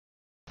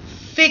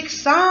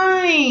fixed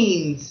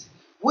signs.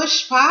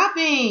 What's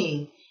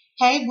popping?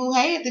 Hey boo,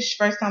 hey, if this is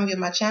your first time you're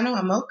on my channel,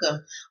 I'm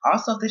Mocha.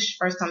 Also, if this is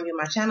your first time you're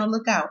on my channel,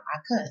 look out. I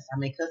cuss. I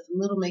may cuss a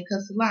little, may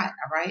cuss a lot,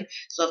 alright?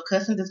 So if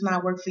cussing does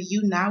not work for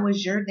you, now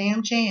is your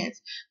damn chance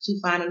to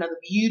find another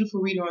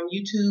beautiful reader on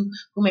YouTube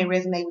who may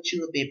resonate with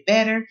you a bit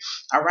better.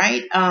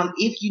 Alright?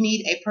 If you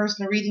need a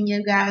personal reading,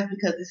 you guys,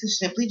 because this is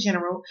simply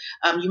general,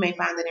 you may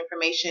find that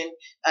information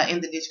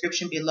in the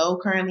description below.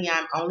 Currently,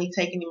 I'm only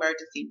taking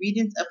emergency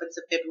readings up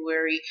until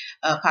February,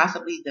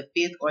 possibly the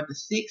 5th or the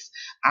 6th.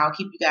 I'll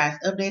keep you guys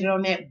updated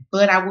on that,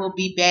 but I will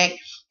be back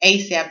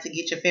ASAP to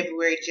get your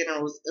February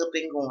generals up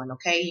and going.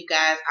 Okay, you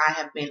guys, I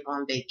have been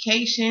on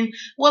vacation,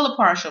 well, a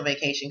partial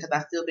vacation, because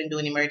I've still been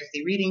doing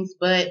emergency readings,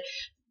 but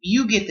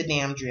you get the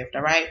damn drift,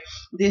 all right?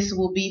 This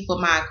will be for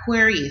my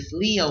Aquarius,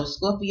 Leo,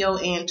 Scorpio,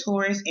 and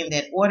Taurus in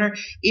that order.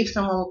 If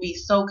someone will be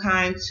so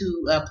kind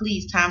to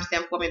please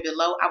timestamp for me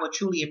below, I would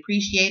truly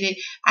appreciate it.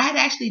 I had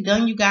actually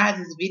done you guys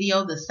this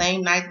video the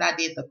same night that I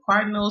did the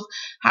Cardinals.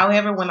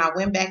 However, when I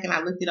went back and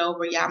I looked it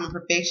over, y'all, I'm a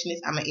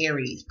perfectionist. I'm an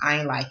Aries. I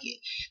ain't like it.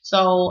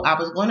 So I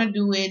was going to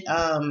do it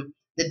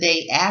the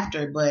day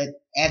after, but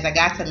as I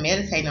got to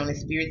meditate on it,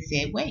 Spirit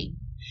said, wait.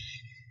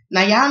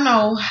 Now, y'all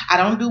know I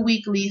don't do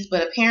weeklies,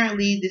 but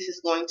apparently this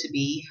is going to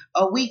be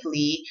a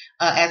weekly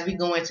as we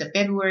go into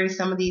February.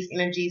 Some of these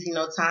energies, you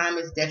know, time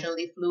is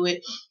definitely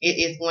fluid. It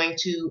is going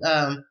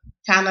to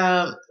kind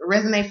of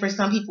resonate for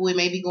some people. It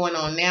may be going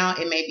on now.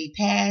 It may be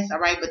past, all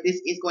right? But this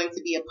is going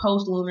to be a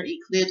post-lunar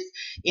eclipse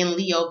in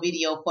Leo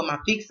video for my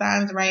fixed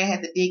signs, right? I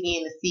had to dig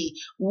in to see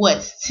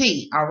what's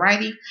tea, all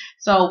righty?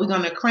 So we're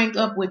going to crank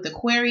up with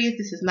Aquarius.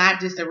 This is not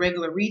just a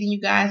regular reading,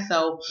 you guys.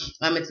 So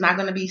it's not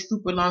going to be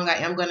super long. I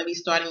am going to be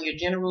starting your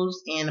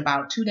generals in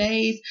about 2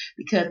 days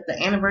because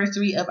the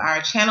anniversary of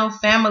our channel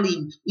family,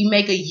 we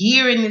make a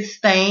year in this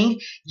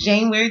thing,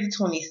 January the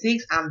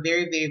 26th. I'm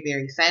very, very,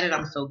 very excited.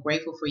 I'm so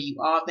grateful for you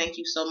all. Thank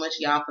you so much,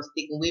 y'all, for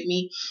sticking with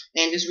me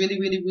and just really,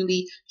 really,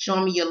 really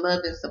showing me your love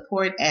and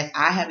support as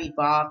I have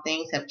evolved.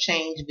 Things have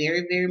changed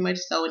very, very much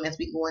so. And as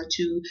we go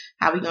into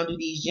how we're going to do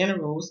these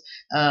generals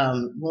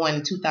going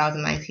in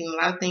 2019, a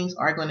lot of things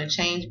are going to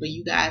change, but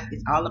you guys,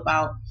 it's all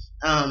about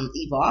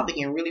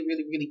evolving and really,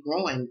 really, really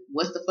growing.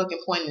 What's the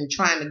fucking point in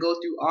trying to go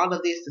through all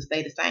of this to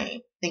stay the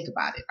same? Think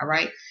about it. All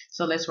right.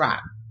 So let's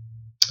rock.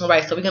 All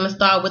right. So we're going to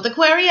start with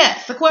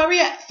Aquarius.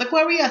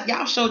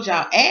 Y'all showed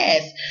y'all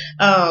ass,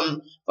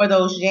 for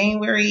those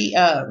January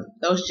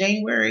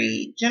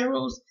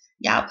generals.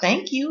 Y'all,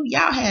 thank you.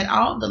 Y'all had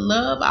all the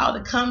love, all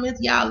the comments.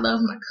 Y'all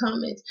love my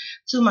comments.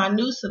 To my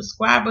new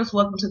subscribers,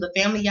 welcome to the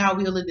family. Y'all,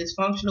 we are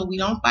dysfunctional. We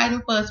don't fight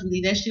and fuss. We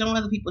leave that shit on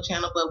other people's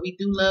channel, but we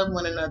do love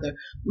one another.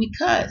 We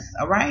cuss,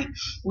 all right?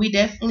 We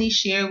definitely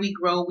share, we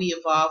grow, we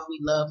evolve, we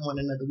love one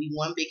another. We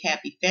one big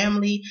happy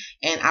family,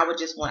 and I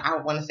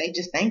want to say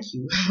just thank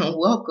you.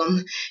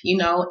 Welcome, you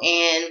know,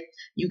 and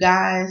you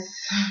guys,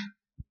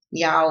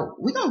 y'all,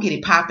 we're going to get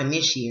it popping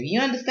this year. You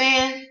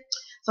understand?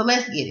 So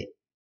let's get it.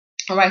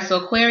 All right, so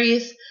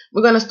Aquarius,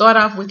 we're going to start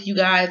off with you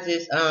guys'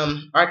 this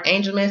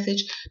Archangel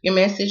message. Your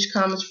message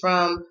comes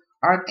from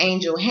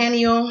Archangel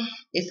Haniel.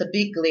 It's a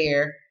big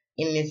glare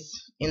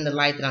in the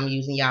light that I'm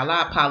using, y'all.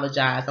 I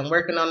apologize. I'm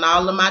working on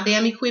all of my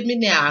damn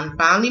equipment now. I'm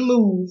finally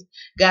moved,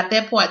 got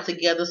that part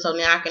together, so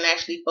now I can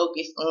actually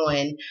focus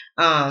on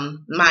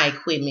my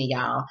equipment,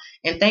 y'all.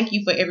 And thank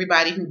you for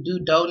everybody who do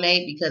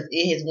donate, because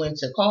it has went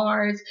to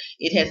cards,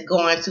 it has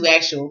gone to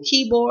actual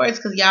keyboards,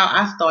 because y'all,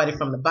 I started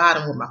from the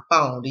bottom with my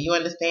phone. Do you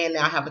understand?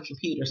 Now I have a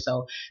computer,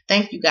 so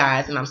thank you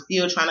guys, and I'm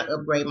still trying to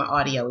upgrade my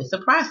audio. It's a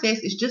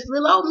process. It's just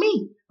little old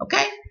me,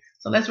 okay?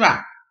 So let's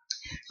rock.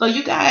 So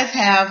you guys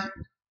have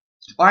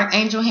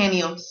Archangel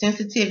Haniel,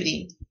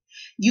 sensitivity.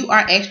 You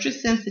are extra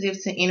sensitive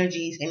to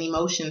energies and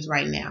emotions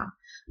right now.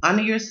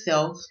 Honor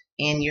yourself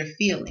and your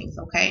feelings,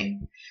 okay?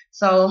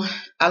 So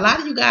a lot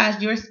of you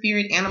guys, your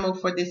spirit animal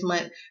for this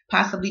month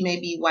possibly may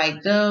be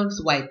white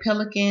doves, white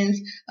pelicans.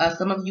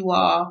 Some of you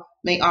all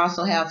may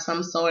also have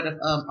some sort of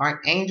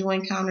archangel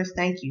encounters.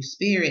 Thank you,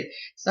 spirit.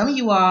 Some of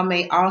you all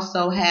may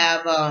also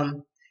have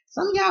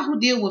some of y'all who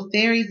deal with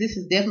fairies. This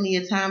is definitely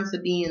a time to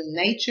be in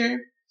nature.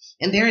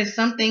 And there is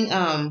something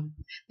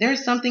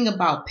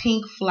about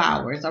pink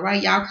flowers. All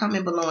right, y'all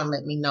comment below and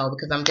let me know,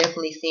 because I'm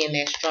definitely seeing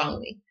that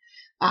strongly.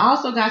 I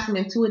also got some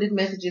intuitive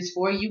messages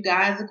for you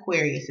guys,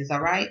 Aquariuses.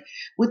 All right,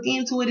 with the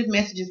intuitive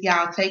messages,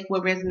 y'all, take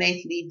what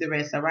resonates, leave the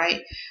rest. All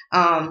right.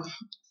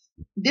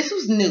 This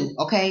was new.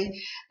 Okay.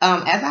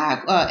 As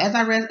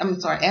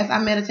I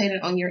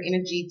meditated on your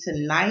energy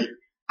tonight,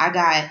 I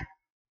got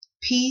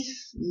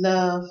peace,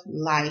 love,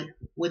 light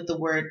with the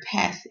word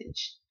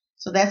passage.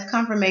 So that's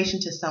confirmation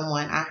to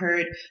someone. I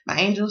heard my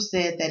angel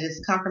said that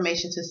it's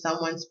confirmation to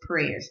someone's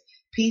prayers.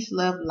 Peace,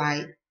 love,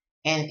 light,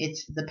 and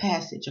it's the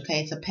passage, okay?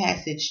 It's a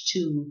passage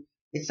to,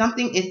 it's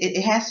something,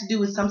 it has to do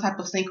with some type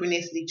of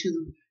synchronicity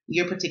to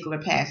your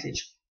particular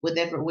passage,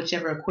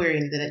 whichever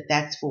Aquarian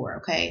that's for,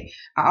 okay?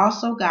 I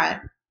also got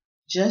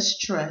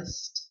just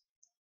trust,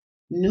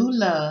 new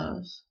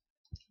love,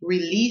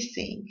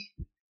 releasing,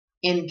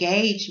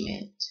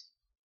 engagement,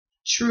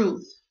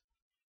 truth,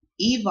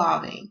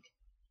 evolving,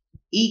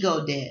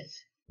 ego death,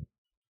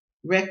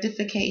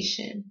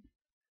 rectification,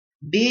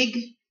 big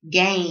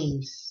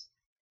gains,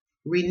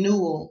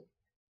 renewal,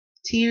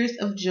 tears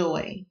of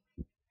joy,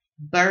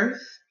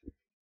 birth,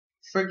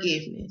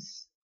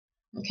 forgiveness.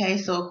 Okay,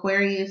 so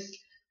Aquarius,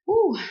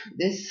 whew,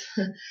 this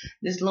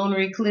this lunar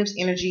eclipse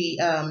energy,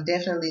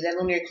 definitely that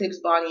lunar eclipse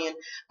brought in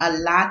a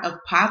lot of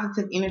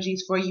positive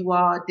energies for you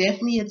all.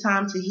 Definitely a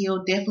time to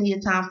heal. Definitely a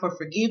time for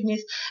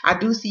forgiveness. I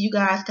do see you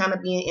guys kind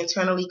of being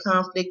internally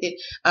conflicted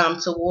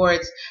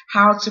towards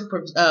how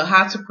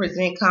to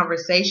present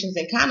conversations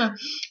and kind of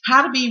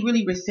how to be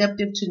really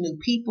receptive to new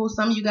people.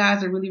 Some of you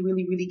guys are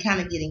really kind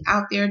of getting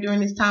out there during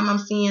this time. I'm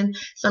seeing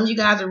some of you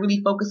guys are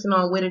really focusing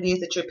on what it is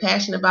that you're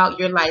passionate about,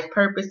 your life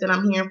purpose that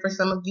I'm hearing for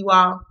some of you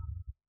all.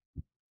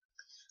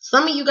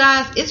 Some of you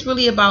guys, it's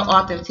really about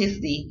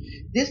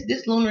authenticity.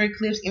 This lunar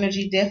eclipse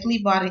energy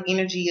definitely brought an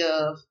energy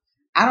of,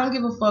 I don't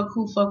give a fuck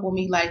who fuck with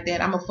me like that.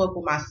 I'm going to fuck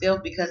with myself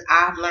because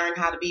I've learned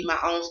how to be my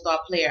own star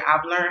player.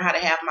 I've learned how to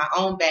have my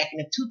own back.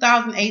 And if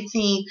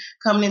 2018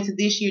 coming into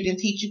this year didn't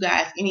teach you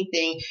guys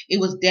anything, it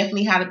was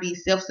definitely how to be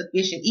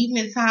self-sufficient. Even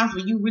in times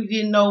where you really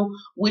didn't know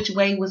which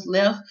way was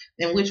left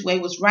and which way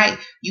was right,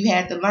 you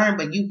had to learn.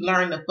 But you've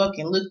learned to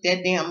fucking look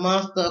that damn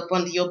monster up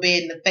under your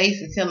bed in the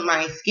face and tell him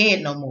I ain't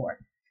scared no more.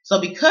 So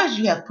because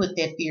you have put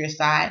that fear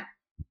aside,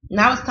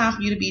 now it's time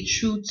for you to be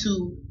true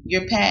to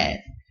your path.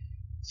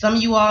 Some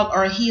of you all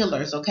are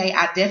healers, okay?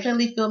 I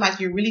definitely feel like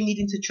you're really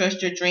needing to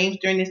trust your dreams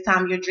during this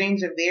time. Your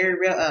dreams are very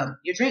real.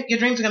 Your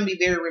dreams are going to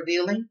be very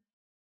revealing.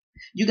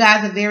 You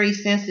guys are very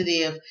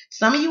sensitive.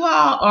 Some of you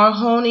all are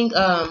honing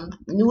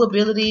new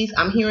abilities.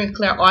 I'm hearing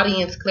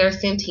clairaudience,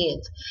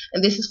 clairsentience,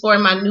 and this is for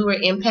my newer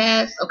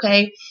empaths,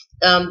 okay?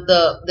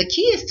 The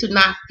key is to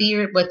not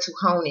fear it, but to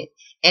hone it.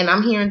 And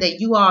I'm hearing that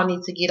you all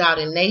need to get out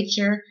in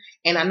nature.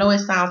 And I know it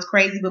sounds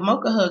crazy, but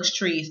Mocha hugs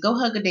trees. Go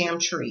hug a damn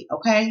tree,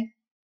 okay?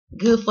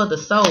 Good for the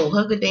soul.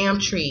 Hug a damn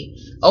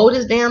tree.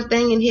 Oldest damn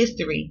thing in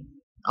history.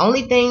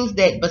 Only things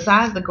that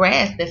besides the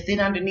grass that sit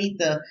underneath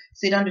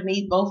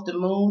both the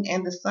moon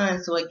and the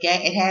sun. So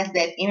it has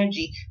that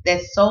energy,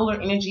 that solar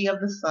energy of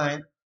the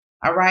sun.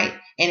 All right.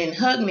 And in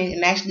hugging it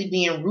and actually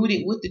being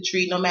rooted with the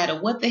tree, no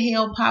matter what the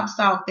hell pops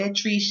off, that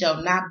tree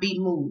shall not be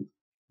moved.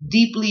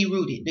 Deeply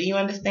rooted. Do you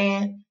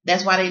understand?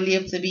 That's why they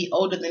live to be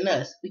older than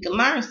us. We can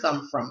learn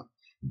something from them.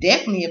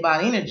 Definitely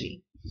about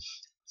energy.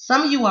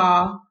 Some of you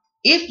all,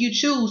 if you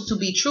choose to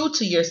be true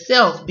to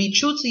yourself, be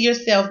true to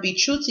yourself, be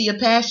true to your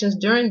passions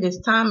during this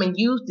time and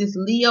use this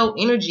Leo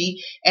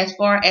energy as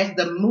far as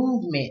the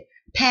movement,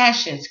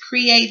 passions,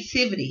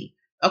 creativity.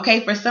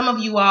 Okay, for some of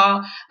you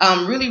all,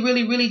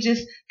 really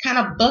just kind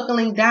of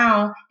buckling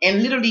down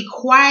and literally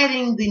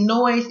quieting the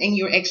noise in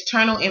your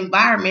external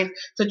environment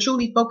to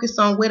truly focus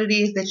on what it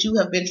is that you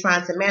have been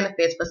trying to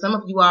manifest. For some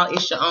of you all,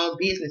 it's your own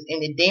business,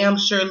 and it damn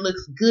sure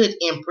looks good,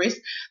 Empress.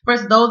 For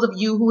those of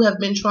you who have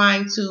been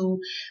trying to,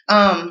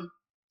 some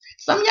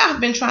of y'all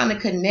have been trying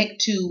to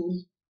connect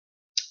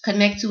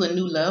to a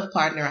new love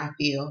partner, I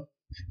feel.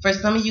 For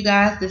some of you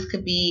guys, this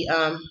could be,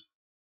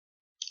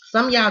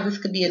 some of y'all, this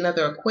could be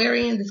another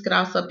Aquarian. This could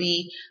also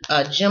be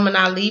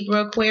Gemini,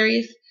 Libra,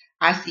 Aquarius.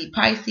 I see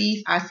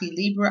Pisces. I see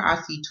Libra.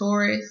 I see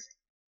Taurus.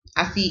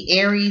 I see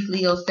Aries,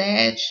 Leo,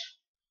 Sag.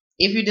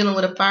 If you're dealing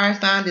with a fire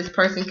sign, this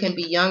person can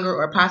be younger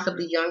or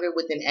possibly younger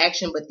with an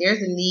action, but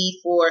there's a need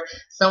for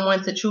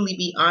someone to truly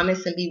be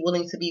honest and be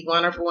willing to be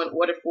vulnerable in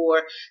order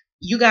for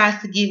you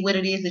guys to get what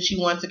it is that you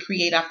want to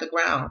create off the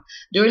ground.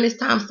 During this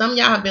time, some of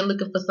y'all have been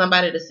looking for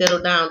somebody to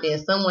settle down. Then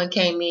someone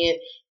came in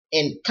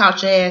and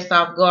caught your ass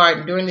off guard.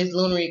 And during this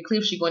lunar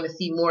eclipse, you're going to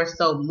see more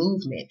so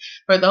movement.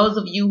 For those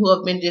of you who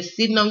have been just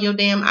sitting on your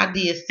damn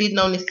ideas, sitting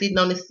on it,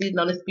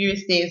 Spirit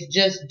says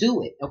just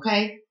do it,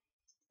 okay?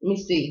 Let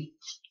me see.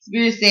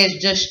 Spirit says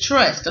just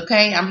trust,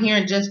 okay? I'm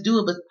hearing just do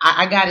it, but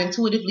I got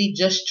intuitively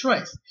just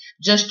trust.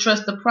 Just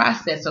trust the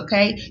process,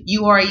 okay?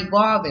 You are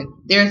evolving.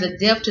 There's a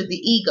depth to the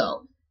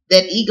ego.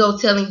 That ego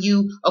telling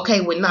you,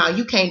 okay, well, nah,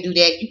 you can't do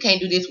that. You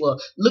can't do this. Well,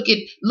 look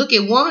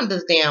at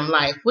Wanda's damn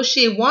life. Well,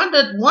 shit,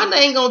 Wanda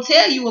ain't gonna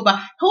tell you about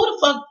who the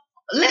fuck.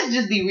 Let's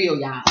just be real,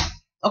 y'all.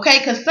 Okay,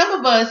 because some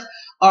of us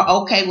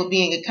are okay with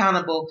being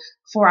accountable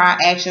for our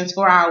actions,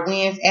 for our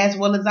wins, as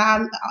well as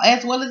our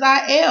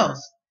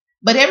L's.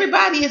 But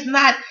everybody is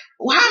not.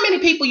 How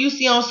many people you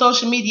see on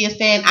social media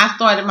saying, I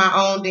started my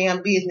own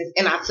damn business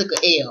and I took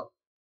a L?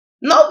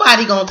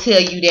 Nobody gonna tell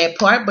you that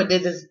part, but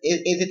is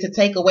it to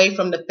take away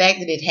from the fact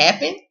that it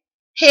happened?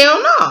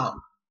 Hell no.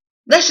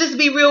 Let's just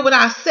be real with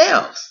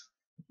ourselves.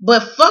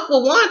 But fuck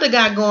what Wanda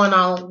got going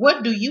on.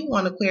 What do you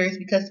want, Aquarius?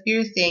 Because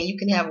Spirit's saying you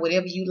can have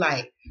whatever you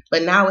like.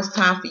 But now it's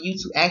time for you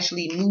to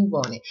actually move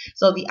on it.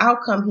 So the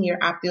outcome here,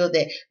 I feel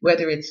that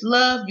whether it's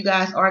love, you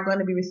guys are going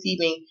to be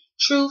receiving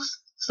truths.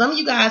 Some of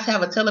you guys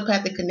have a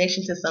telepathic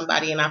connection to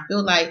somebody, and I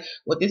feel like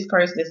what this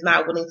person is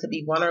not willing to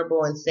be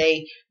vulnerable and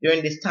say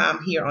during this time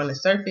here on the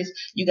surface,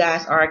 you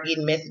guys are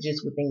getting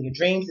messages within your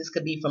dreams. This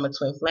could be from a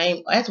twin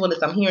flame, as well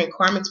as I'm hearing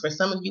karmics for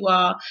some of you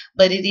all,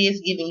 but it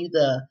is giving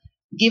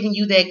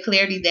you that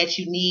clarity that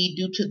you need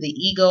due to the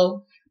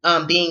ego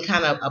being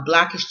kind of a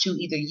blockage to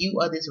either you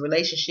or this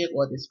relationship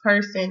or this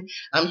person.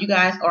 You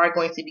guys are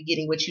going to be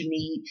getting what you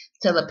need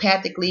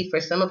telepathically, for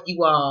some of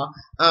you all,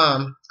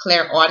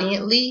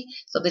 clairaudiently,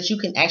 so that you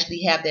can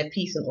actually have that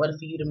peace in order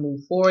for you to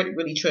move forward.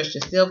 Really trust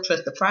yourself,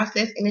 trust the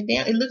process, and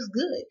it looks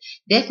good.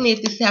 Definitely,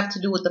 if this has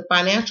to do with the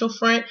financial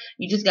front,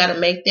 you just got to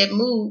make that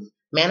move.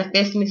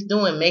 Manifesting is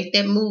doing. Make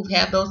that move.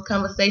 Have those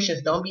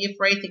conversations. Don't be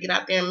afraid to get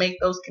out there and make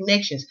those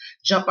connections.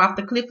 Jump off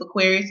the cliff,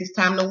 Aquarius. It's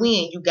time to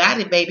win. You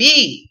got it,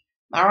 baby.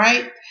 All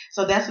right.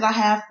 So that's what I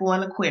have for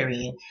an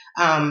Aquarian.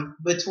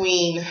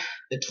 Between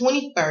the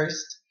 21st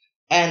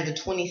and the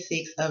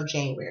 26th of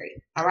January.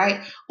 All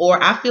right.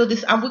 Or I feel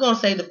this, we're going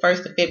to say the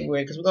 1st of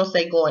February, because we're going to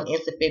say going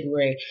into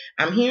February.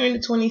 I'm hearing the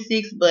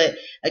 26th, but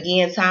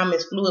again, time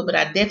is fluid. But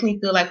I definitely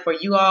feel like for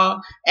you all,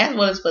 as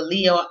well as for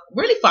Leo,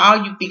 really for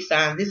all you big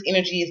signs, this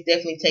energy is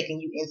definitely taking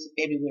you into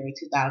February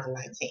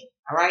 2019.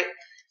 All right.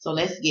 So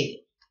let's get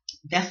it.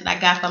 That's what I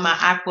got for my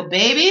Aqua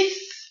babies.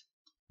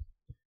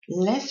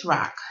 Let's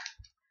rock.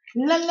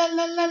 La la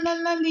la la la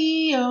la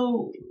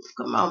Leo.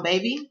 Come on,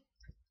 baby.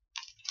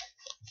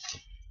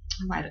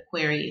 All right,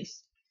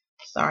 Aquarius.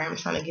 Sorry, I'm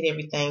trying to get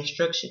everything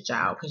structured,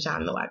 y'all, because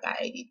y'all know I got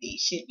ADD.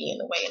 Shit be in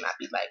the way, and I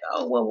be like,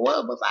 oh, well,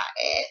 what was I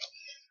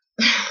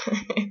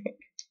at?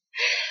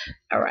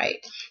 All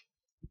right.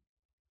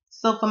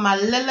 So for my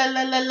la la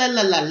la la la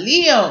la la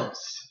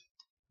Leos,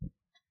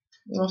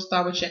 we're going to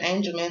start with your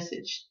angel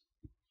message.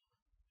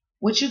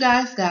 What you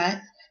guys got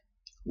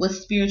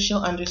was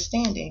spiritual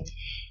understanding.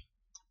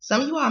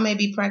 Some of you all may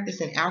be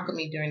practicing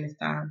alchemy during this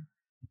time.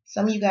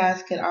 Some of you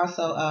guys could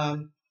also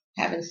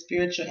have a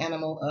spiritual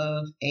animal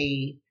of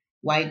a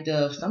white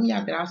dove. Some of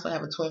y'all could also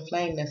have a twin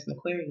flame that's an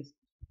Aquarius.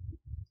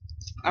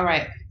 All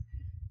right.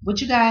 What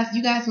you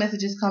guys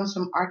messages comes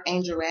from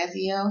Archangel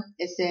Raziel.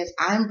 It says,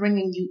 I'm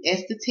bringing you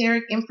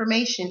esoteric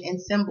information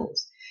and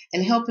symbols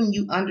and helping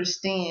you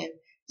understand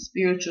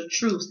spiritual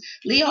truths.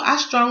 Leo, I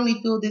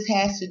strongly feel this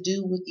has to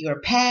do with your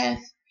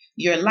past,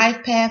 your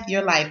life path,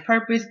 your life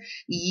purpose.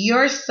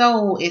 Your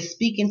soul is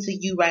speaking to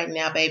you right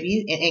now,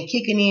 baby, and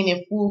kicking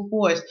in full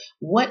force.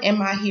 What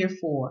am I here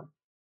for?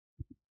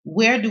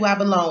 Where do I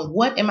belong?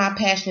 What am I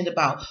passionate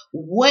about?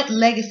 What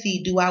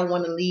legacy do I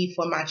want to leave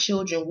for my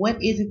children?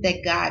 What is it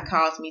that God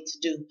calls me to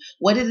do?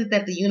 What is it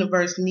that the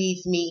universe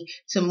needs me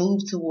to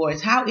move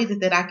towards? How is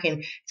it that I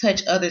can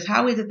touch others?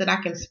 How is it that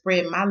I can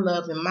spread my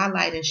love and my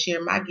light and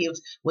share my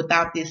gifts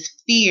without this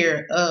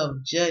fear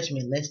of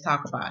judgment? Let's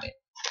talk about it.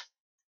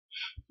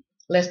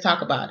 Let's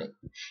talk about it.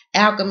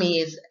 Alchemy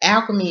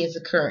is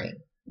occurring.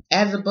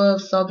 As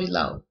above, so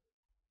below.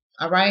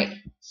 All right?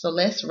 So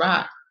let's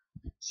rock.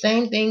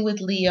 Same thing with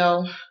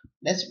Leo.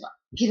 Let's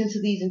get into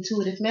these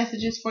intuitive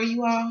messages for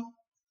you all.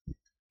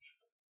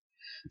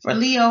 For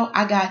Leo,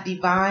 I got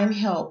divine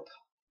help,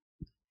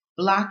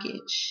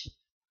 blockage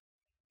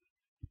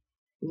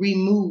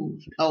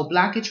removed. Oh,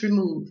 blockage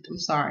removed. I'm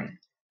sorry.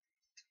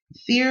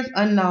 Fear of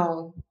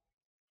unknown,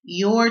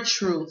 your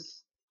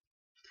truth,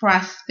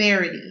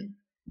 prosperity,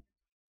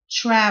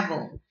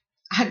 travel.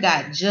 I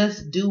got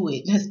just do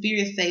it. The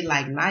spirits say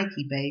like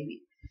Nike,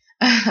 baby.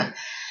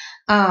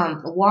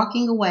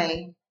 Walking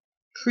away,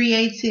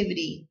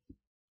 creativity,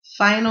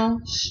 final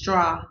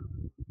straw,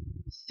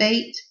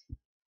 fate,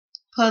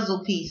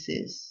 puzzle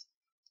pieces,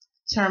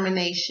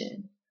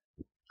 termination.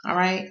 All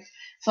right.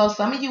 So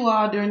some of you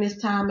all during this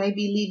time may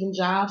be leaving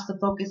jobs to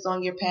focus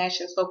on your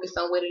passions, focus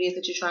on what it is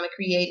that you're trying to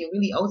create, and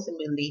really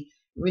ultimately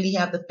really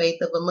have the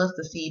faith of a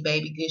mustard seed,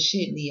 baby. Good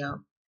shit,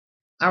 Leo.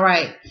 All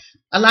right.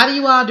 A lot of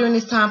you all during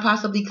this time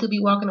possibly could be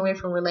walking away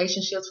from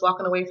relationships,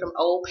 walking away from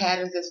old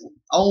patterns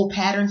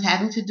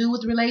having to do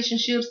with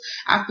relationships.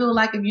 I feel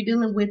like if you're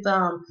dealing with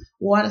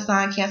water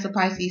sign, Cancer,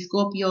 Pisces,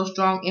 Scorpio,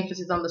 strong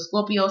emphasis on the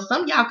Scorpio,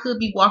 some of y'all could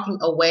be walking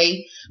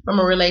away from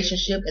a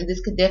relationship, and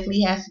this could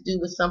definitely has to do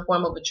with some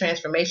form of a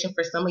transformation.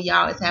 For some of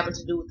y'all, it's having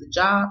to do with the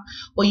job.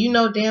 Well, you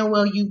know damn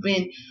well you've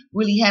been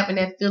really having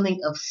that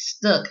feeling of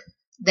stuck,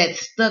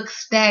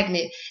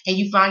 stagnant, and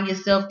you find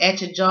yourself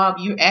at your job.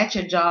 You're at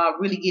your job,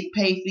 really getting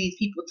paid for these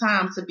people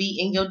time to be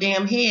in your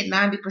damn head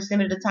 90%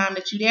 of the time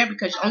that you're there,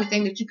 because the only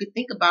thing that you could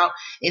think about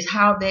is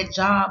how that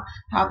job,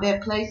 how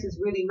that place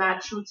is really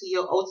not true to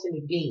your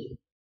ultimate being.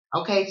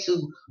 Okay,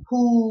 to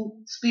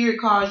who spirit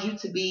calls you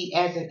to be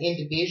as an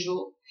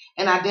individual.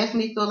 And I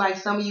definitely feel like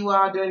some of you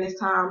all during this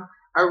time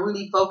are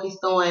really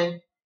focused on,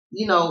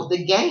 you know,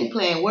 the game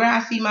plan, where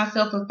I see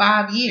myself in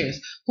 5 years.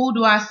 Who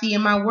do I see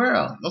in my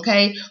world?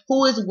 Okay.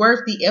 Who is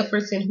worth the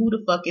efforts and who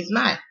the fuck is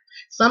not?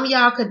 Some of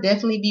y'all could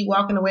definitely be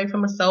walking away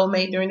from a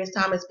soulmate during this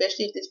time,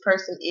 especially if this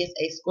person is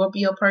a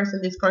Scorpio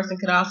person. This person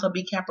could also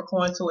be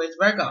Capricorn towards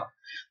Virgo.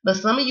 But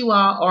some of you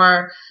all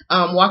are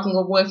walking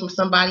away from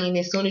somebody, and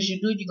as soon as you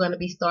do, you're going to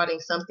be starting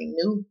something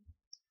new.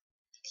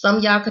 Some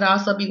of y'all could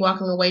also be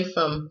walking away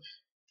from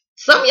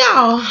some of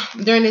y'all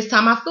during this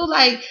time. I feel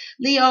like,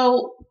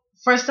 Leo,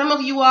 For some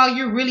of you all,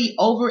 you're really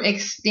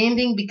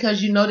overextending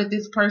because you know that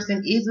this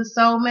person is a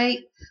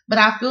soulmate. But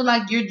I feel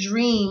like your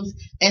dreams,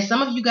 and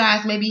some of you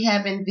guys may be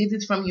having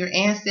visits from your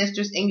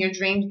ancestors in your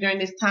dreams during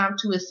this time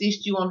to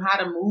assist you on how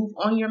to move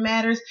on your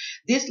matters.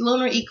 This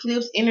lunar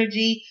eclipse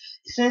energy,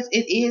 since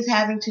it is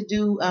having to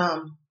do,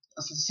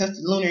 since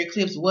the lunar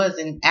eclipse was,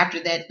 and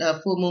after that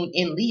full moon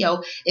in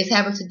Leo, it's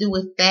having to do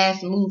with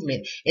fast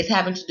movement. It's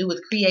having to do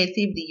with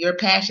creativity, your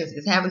passions.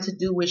 It's having to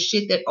do with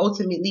shit that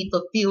ultimately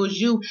fulfills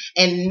you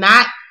and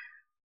not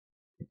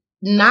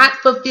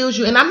fulfills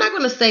you. And I'm not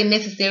going to say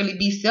necessarily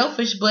be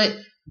selfish, but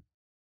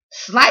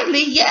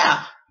slightly,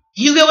 yeah.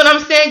 You get what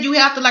I'm saying? You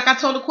have to, like I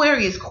told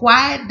Aquarius,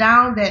 quiet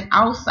down that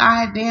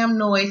outside damn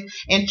noise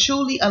and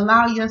truly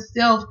allow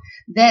yourself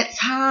that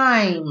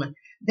time,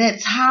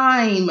 that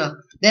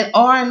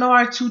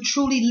R&R to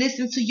truly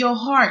listen to your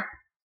heart.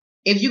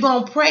 If you're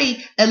going to pray,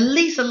 at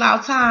least allow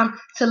time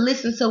to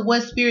listen to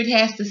what Spirit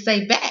has to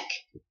say back.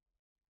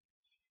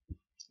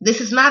 This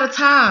is not a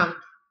time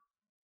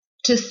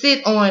to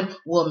sit on,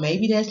 well,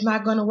 maybe that's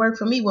not going to work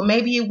for me. Well,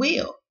 maybe it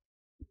will.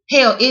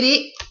 Hell, it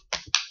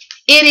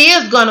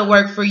is going to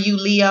work for you,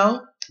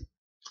 Leo.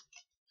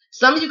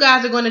 Some of you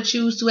guys are going to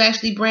choose to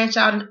actually branch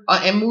out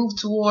and move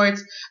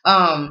towards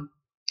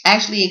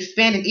actually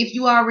expanding. If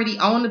you already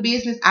own a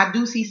business, I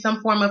do see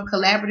some form of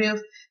collaborative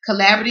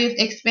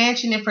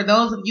expansion. And for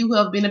those of you who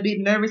have been a bit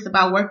nervous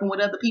about working with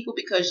other people,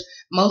 because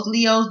most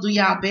Leos do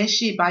y'all best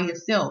shit by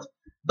yourself,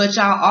 but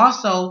y'all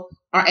also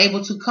are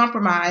able to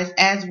compromise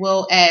as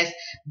well as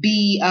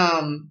be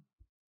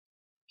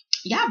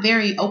y'all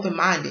very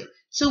open-minded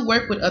to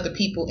work with other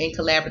people in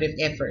collaborative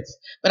efforts.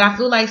 But I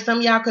feel like some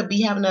of y'all could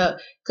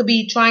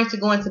be trying to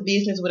go into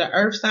business with an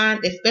earth sign,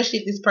 especially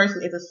if this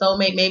person is a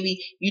soulmate. Maybe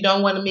you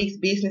don't want to mix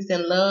business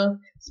and love.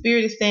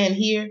 Spirit is saying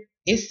here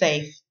it's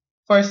safe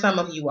for some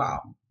of you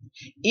all.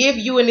 If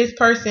you and this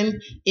person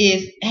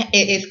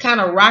is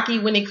kind of rocky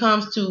when it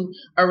comes to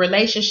a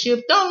relationship,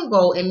 don't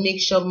go and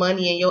mix your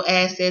money and your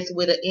assets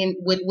with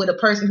a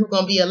person who's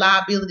gonna be a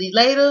liability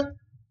later.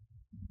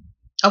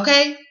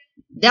 Okay?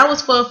 That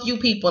was for a few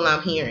people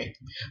I'm hearing.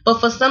 But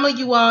for some of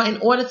you all, in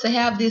order to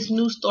have this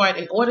new start,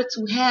 in order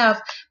to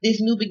have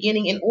this new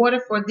beginning, in order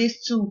for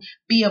this to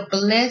be a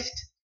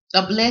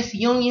blessed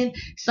union,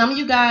 some of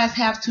you guys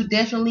have to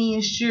definitely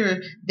ensure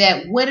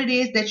that what it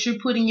is that you're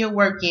putting your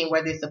work in,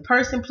 whether it's a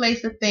person,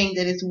 place, or thing,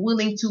 that is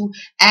willing to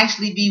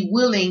actually be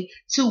willing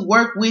to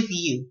work with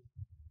you.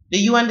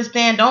 Do you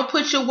understand? Don't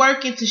put your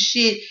work into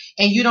shit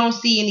and you don't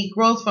see any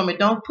growth from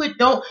it.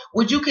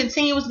 Would you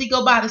continuously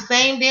go buy the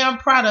same damn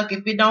product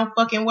if it don't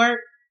fucking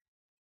work?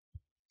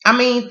 I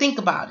mean, think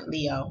about it,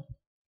 Leo.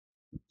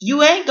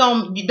 You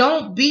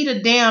don't beat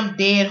a damn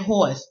dead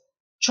horse.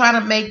 Try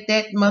to make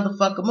that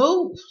motherfucker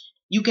move.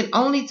 You can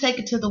only take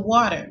it to the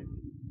water.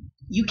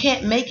 You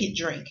can't make it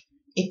drink.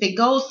 If it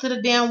goes to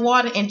the damn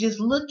water and just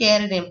look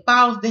at it and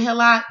falls the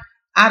hell out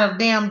of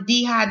damn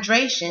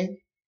dehydration,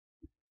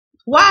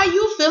 why are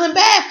you feeling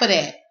bad for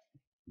that?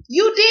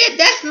 You did.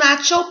 That's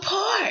not your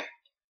part.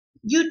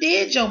 You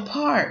did your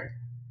part.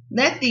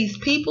 Let these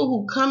people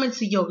who come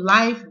into your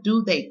life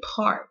do their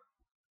part.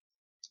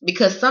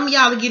 Because some of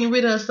y'all are getting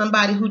rid of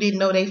somebody who didn't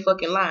know they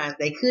fucking lines.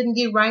 They couldn't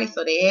get right,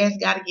 so their ass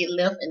got to get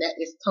left. And that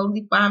is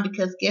totally fine,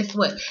 because guess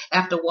what?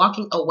 After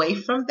walking away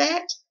from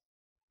that,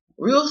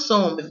 real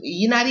soon,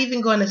 you're not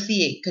even going to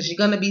see it, because you're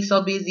going to be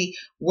so busy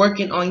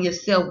working on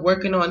yourself,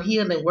 working on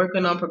healing,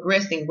 working on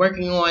progressing,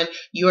 working on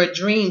your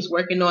dreams,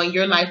 working on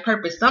your life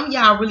purpose. Some of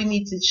y'all really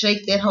need to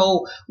shake that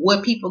whole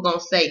what people going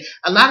to say.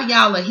 A lot of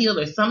y'all are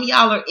healers. Some of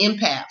y'all are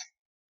empaths.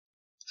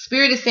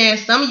 Spirit is saying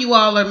some of you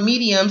all are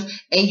mediums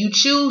and you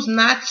choose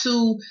not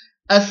to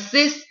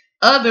assist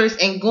others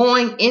and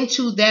going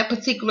into that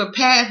particular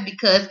path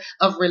because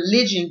of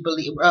religious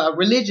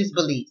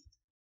beliefs.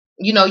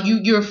 You know,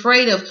 you're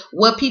afraid of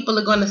what people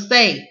are going to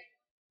say.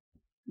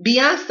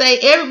 Beyonce,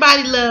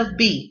 everybody loves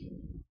B.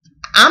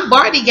 I'm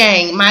Barty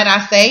Gang, might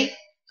I say.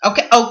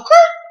 Okay,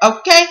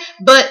 okay.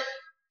 But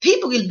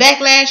people can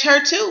backlash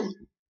her too.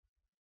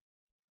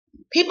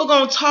 People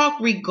going to talk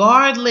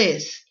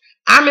regardless.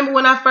 I remember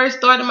when I first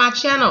started my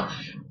channel,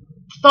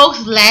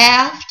 folks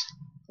laughed.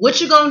 What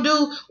you gonna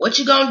do? What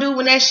you gonna do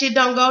when that shit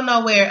don't go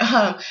nowhere?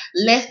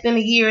 Less than a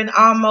year and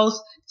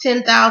almost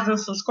 10,000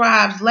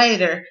 subscribes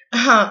later.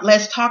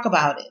 Let's talk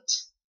about it.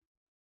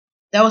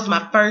 That was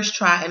my first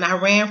try, and I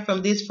ran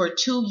from this for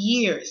 2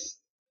 years.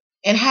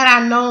 And had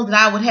I known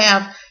that I would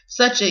have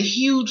such a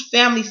huge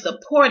family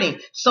supporting,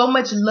 so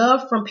much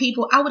love from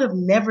people, I would have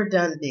never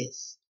done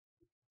this.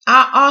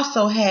 I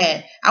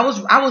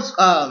was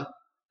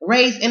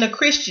raised in a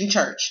Christian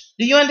church.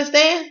 Do you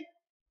understand?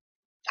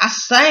 I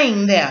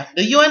sang there.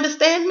 Do you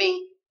understand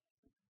me?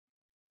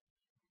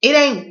 It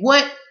ain't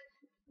what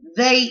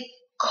they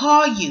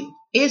call you.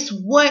 It's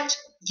what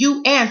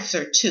you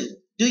answer to.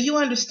 Do you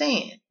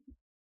understand?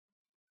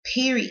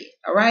 Period.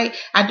 All right.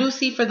 I do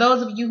see for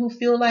those of you who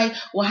feel like,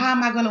 well, how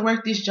am I going to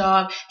work this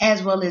job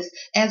as well as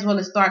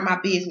start my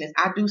business?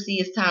 I do see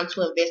it's time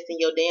to invest in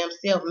your damn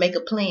self. Make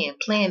a plan.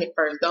 Plan it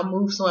first. Don't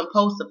move so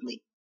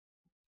impulsively.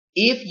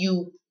 If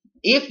you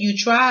If you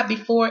tried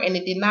before and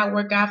it did not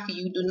work out for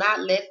you, do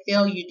not let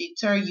failure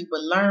deter you, but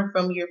learn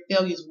from your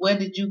failures. Where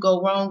did you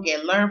go wrong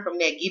and learn from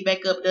that? Get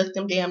back up, dust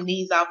them damn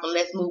knees off, and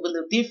let's move a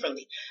little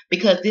differently.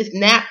 Because this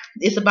nap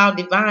is about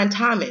divine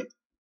timing.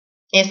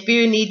 And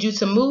spirit needs you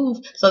to move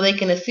so they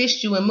can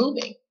assist you in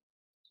moving.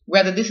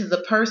 Whether this is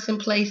a person,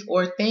 place,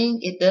 or thing,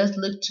 it does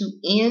look to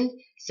end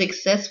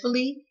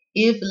successfully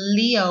if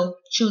Leo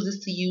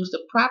chooses to use the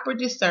proper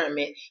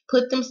discernment,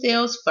 put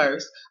themselves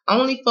first,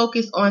 only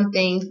focus on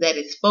things that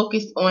is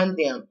focused on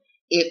them.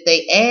 If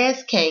they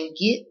ass can't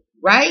get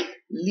right,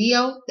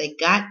 Leo, they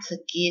got to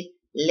get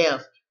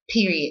left.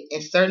 Period.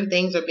 And certain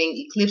things are being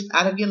eclipsed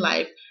out of your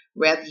life,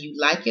 whether you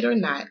like it or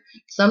not.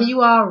 Some of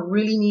you all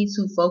really need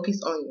to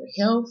focus on your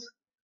health.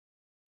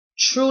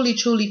 Truly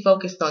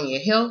focused on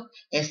your health.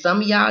 And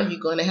some of y'all,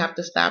 you're going to have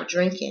to stop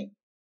drinking.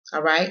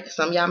 All right.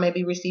 Some of y'all may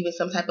be receiving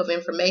some type of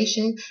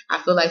information.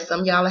 I feel like some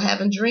of y'all are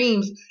having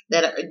dreams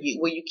that are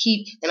where you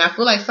keep, and I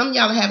feel like some of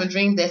y'all are having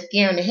dreams that's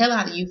scaring the hell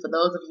out of you for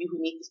those of you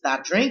who need to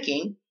stop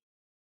drinking.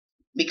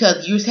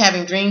 Because you're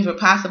having dreams where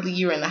possibly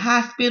you're in the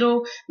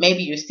hospital,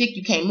 maybe you're sick,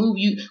 you can't move,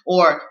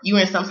 or you're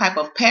in some type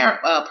of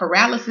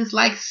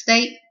paralysis-like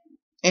state,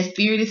 and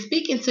spirit is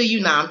speaking to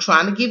you. Now, I'm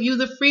trying to give you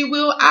the free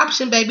will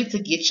option, baby, to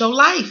get your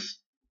life.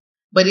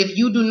 But if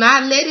you do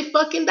not let it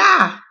fucking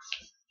die,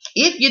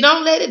 if you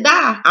don't let it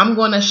die, I'm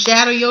going to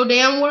shatter your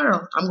damn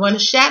world. I'm going to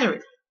shatter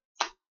it.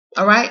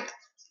 All right?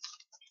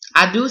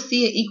 I do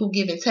see an equal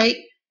give and take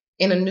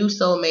in a new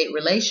soulmate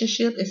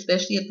relationship,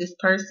 especially if this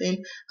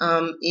person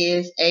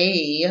is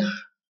a,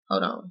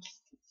 hold on,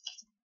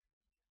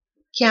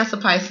 Cancer,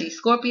 Pisces,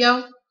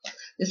 Scorpio.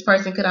 This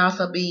person could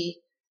also be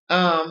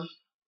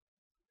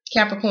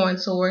Capricorn,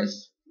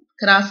 Taurus.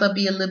 Could also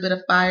be a little bit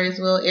of fire as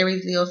well,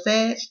 Aries, Leo,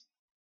 Sag.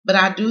 But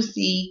I do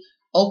see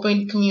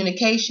open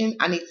communication.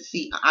 I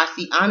see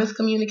honest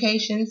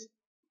communications,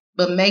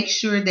 but make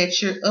sure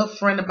that you're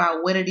upfront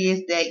about what it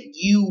is that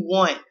you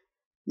want.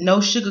 No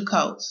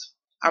sugarcoats.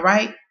 All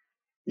right?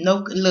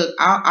 No, look,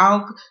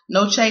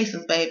 no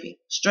chasers, baby.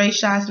 Straight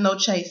shots, no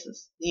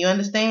chasers. Do you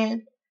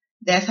understand?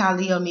 That's how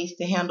Leo needs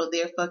to handle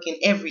their fucking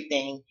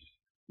everything.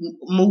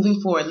 Moving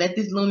forward, let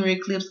this lunar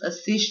eclipse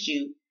assist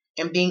you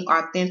in being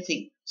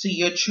authentic to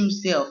your true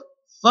self.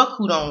 Fuck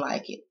who don't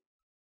like it.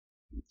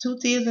 2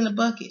 tears in a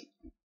bucket.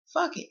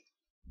 Fuck it.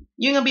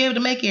 You ain't gonna be able to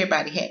make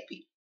everybody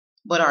happy.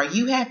 But are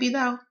you happy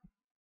though?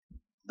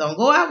 Don't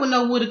go out with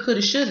no woulda,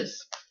 coulda, shouldas.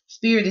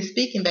 Spirit is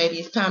speaking, baby.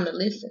 It's time to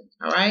listen.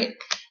 All right.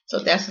 So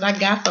that's what I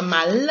got for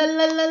my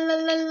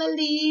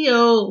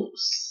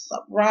Leos.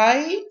 All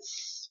right.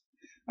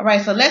 All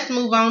right. So let's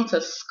move on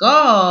to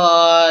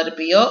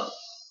Scorpio.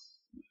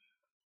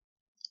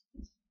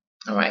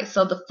 All right.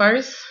 So the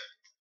first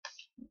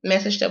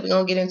message that we're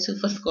gonna get into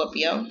for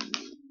Scorpio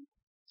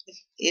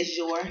is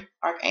your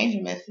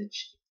Archangel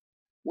message,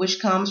 which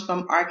comes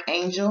from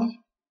Archangel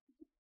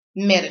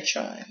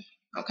Metatron.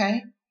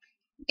 Okay.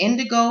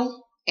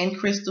 Indigo and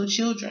crystal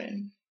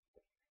children.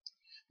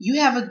 You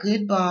have a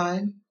good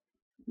bond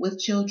with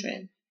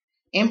children.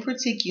 In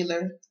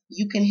particular,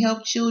 you can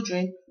help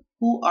children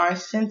who are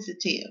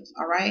sensitive.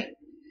 All right.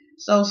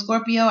 So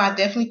Scorpio, I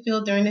definitely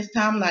feel during this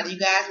time, a lot of you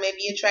guys may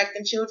be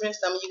attracting children.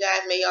 Some of you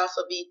guys may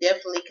also be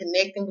definitely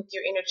connecting with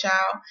your inner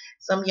child.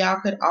 Some of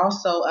y'all could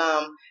also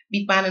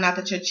be finding out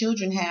that your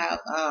children have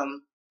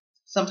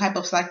some type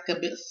of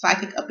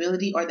psychic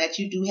ability, or that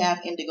you do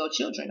have indigo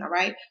children, all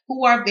right,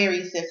 who are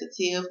very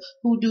sensitive,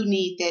 who do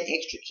need that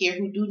extra care,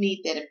 who do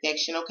need that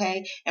affection,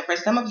 okay? And for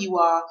some of you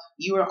all,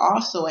 you are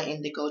also an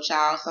indigo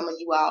child. Some of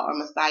you all are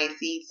Messiah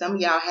seeds. Some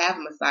of y'all have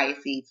Messiah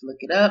seeds. Look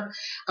it up.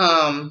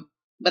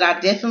 But I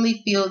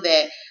definitely feel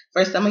that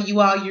for some of you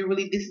all,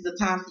 this is the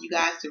time for you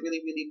guys to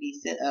really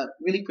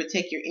really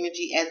protect your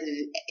energy as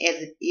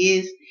it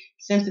is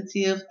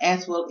sensitive,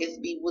 as well as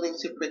be willing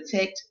to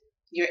protect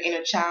your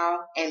inner child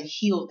and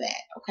heal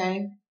that, okay?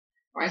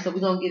 All right, so we're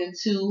going to get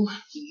into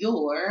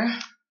your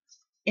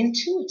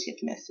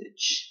intuitive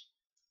messages.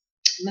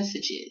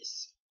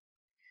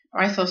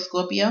 All right, so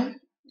Scorpio,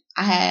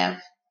 I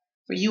have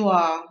for you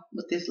all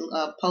with this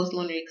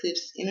post-lunar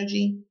eclipse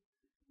energy,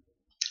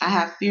 I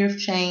have fear of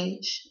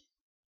change,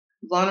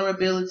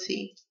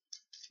 vulnerability,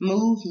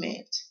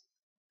 movement,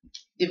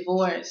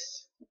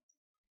 divorce,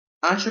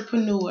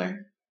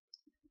 entrepreneur,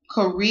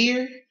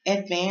 career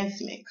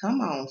advancement. Come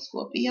on,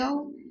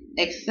 Scorpio.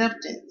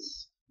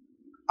 Acceptance,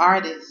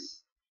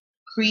 artist,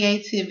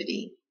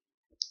 creativity,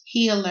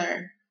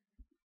 healer,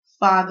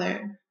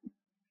 father,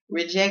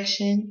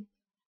 rejection,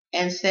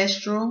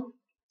 ancestral,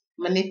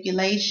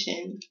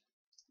 manipulation,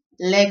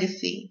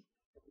 legacy,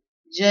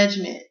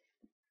 judgment,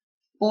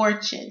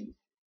 fortune,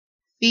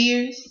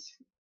 fears,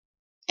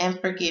 and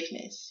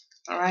forgiveness.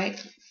 All right.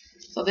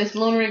 So this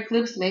lunar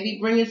eclipse may be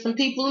bringing some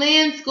people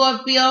in,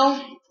 Scorpio.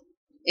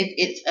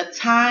 It's a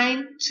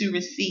time to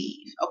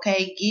receive,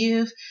 okay?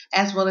 Give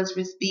as well as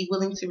be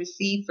willing to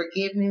receive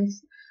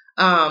forgiveness.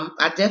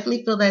 I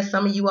definitely feel that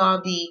some of you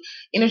all, the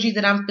energy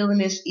that I'm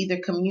feeling is either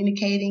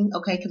communicating,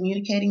 okay,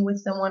 communicating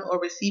with someone or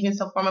receiving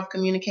some form of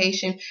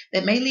communication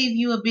that may leave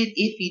you a bit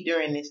iffy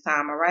during this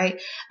time, all right?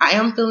 I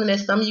am feeling that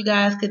some of you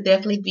guys could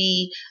definitely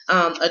be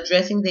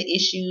addressing the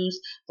issues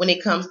when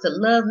it comes to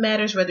love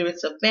matters, whether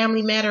it's a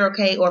family matter,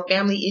 okay, or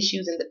family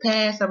issues in the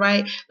past, all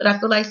right? But I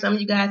feel like some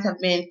of you guys have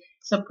been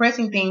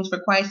suppressing things for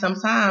quite some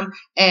time,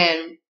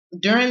 and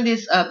during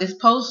this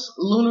post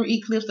lunar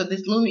eclipse or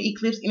this lunar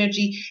eclipse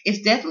energy,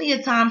 it's definitely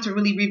a time to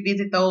really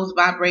revisit those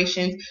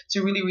vibrations,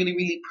 to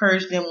really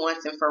purge them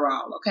once and for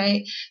all.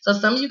 Okay, so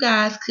some of you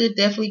guys could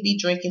definitely be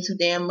drinking too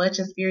damn much,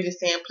 and Spirit is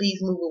saying please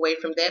move away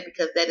from that,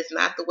 because that is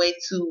not the way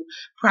to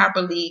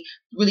properly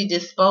really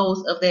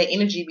dispose of that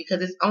energy,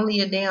 because it's only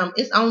a damn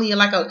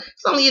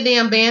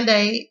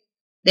band-aid.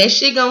 That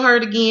shit gonna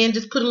hurt again.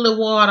 Just put a little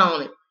water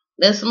on it.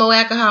 Let some more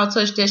alcohol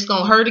touch, that's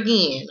gonna hurt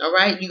again. All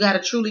right, you gotta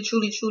truly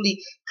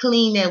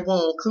clean that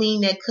wound,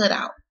 clean that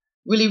cutout.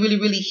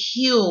 Really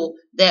heal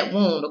that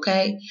wound.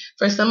 Okay.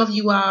 For some of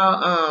you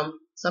all,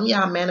 some of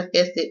y'all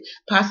manifested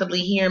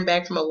possibly hearing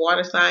back from a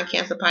water sign,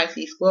 Cancer,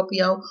 Pisces,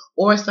 Scorpio,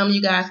 or some of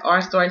you guys are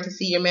starting to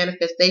see your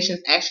manifestations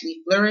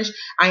actually flourish.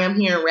 I am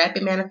hearing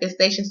rapid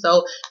manifestation,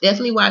 so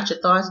definitely watch your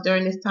thoughts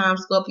during this time,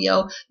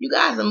 Scorpio. You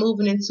guys are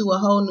moving into a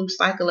whole new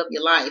cycle of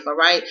your life, all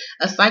right?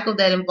 A cycle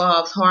that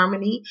involves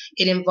harmony,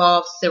 it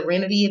involves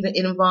serenity,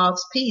 it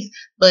involves peace,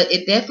 but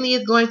it definitely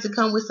is going to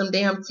come with some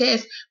damn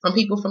tests from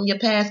people from your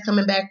past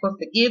coming back for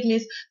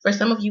forgiveness. For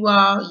some of you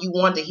all, you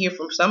want to hear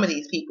from some of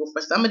these people.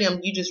 For some of them,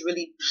 you just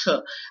really,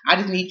 I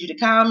just need you to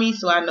call me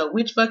so I know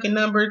which fucking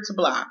number to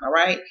block, all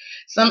right?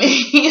 Some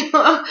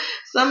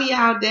some of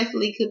y'all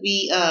definitely could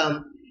be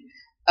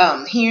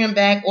hearing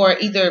back, or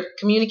either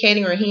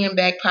communicating or hearing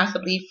back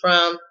possibly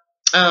from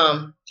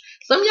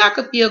some of y'all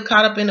could feel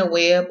caught up in a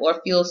web,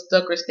 or feel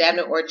stuck or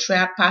stagnant or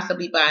trapped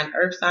possibly by an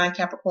earth sign,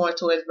 Capricorn,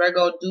 Taurus,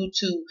 Virgo, due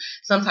to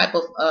some type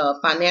of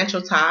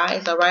financial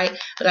ties, all right?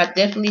 But I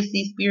definitely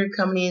see Spirit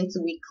coming in to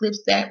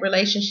eclipse that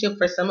relationship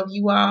for some of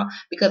you all,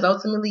 because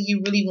ultimately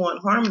you really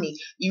want harmony.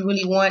 You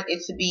really want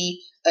it to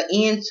be an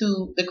end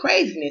to the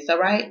craziness, all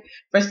right?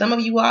 For some of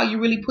you all, you're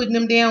really putting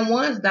them down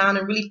ones down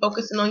and really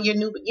focusing on your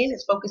new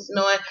beginnings, focusing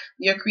on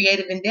your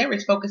creative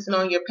endeavors, focusing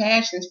on your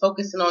passions,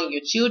 focusing on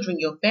your children,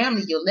 your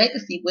family, your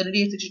legacy, what it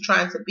is that you're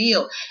trying to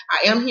build.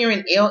 I am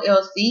hearing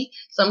LLC.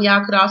 Some of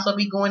y'all could also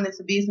be going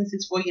into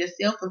businesses for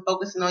yourself and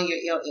focusing on your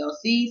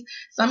LLCs.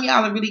 Some of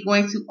y'all are really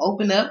going to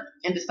open up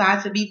and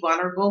decide to be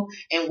vulnerable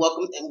and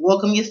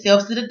welcome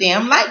yourselves to the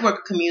damn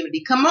Lightworker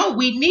community. Come on,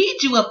 we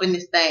need you up in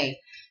this thing.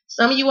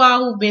 Some of you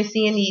all who've been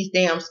seeing these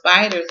damn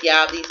spiders,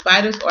 y'all, these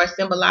spiders are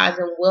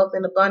symbolizing wealth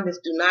and abundance.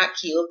 Do not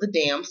kill the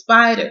damn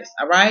spiders,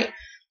 all right?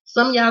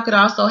 Some of y'all could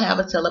also have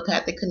a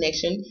telepathic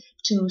connection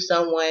to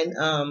someone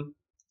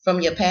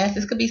from your past.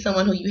 This could be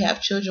someone who you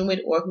have children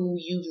with, or who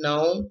you've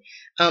known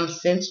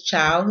since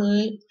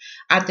childhood.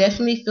 I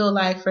definitely feel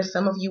like for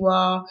some of you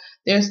all,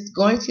 there's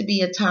going to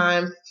be a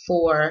time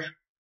for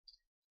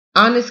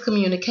honest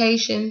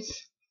communications.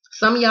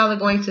 Some of y'all are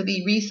going to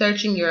be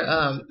researching your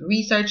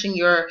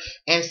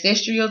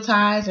ancestral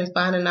ties and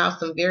finding out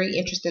some very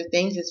interesting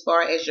things as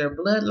far as your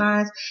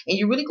bloodlines, and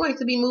you're really going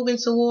to be moving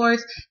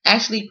towards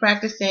actually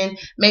practicing.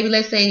 Maybe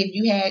let's say if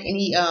you had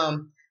any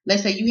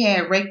let's say you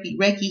had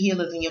Reiki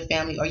healers in your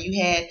family, or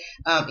you had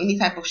any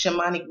type of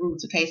shamanic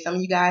roots. Okay, some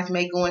of you guys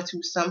may go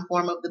into some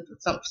form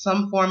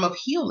of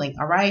healing.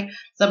 All right,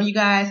 some of you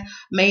guys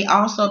may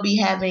also be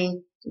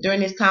having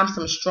during this time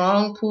some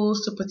strong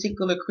pulls to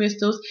particular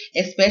crystals,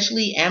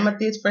 especially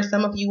amethyst for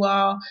some of you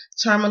all,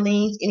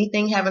 tourmalines,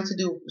 anything having to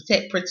do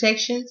with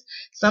protections.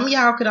 Some of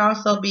y'all could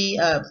also be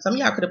some of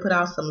y'all could have put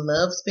out some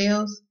love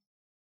spells.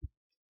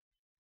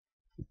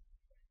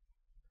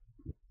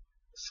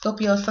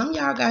 Scorpio, some of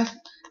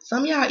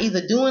y'all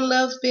either doing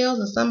love spells,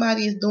 or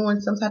somebody is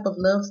doing some type of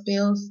love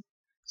spells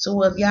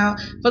towards y'all.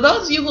 For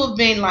those of you who have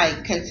been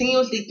like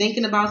continuously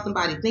thinking about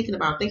somebody, thinking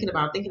about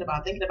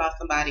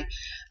somebody,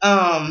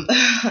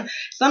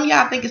 some of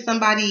y'all thinking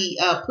somebody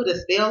put a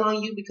spell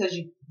on you because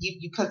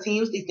you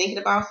continuously thinking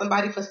about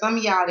somebody. For some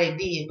of y'all they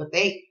did, but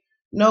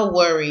no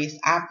worries.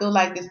 I feel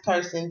like this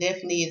person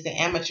definitely is an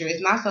amateur.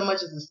 It's not so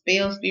much as a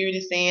spell. Spirit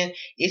is saying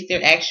it's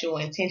their actual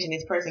intention.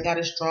 This person got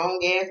a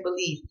strong ass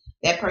belief.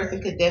 That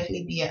person could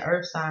definitely be an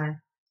earth sign,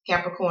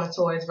 Capricorn,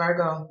 Taurus,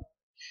 Virgo.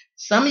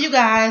 Some of you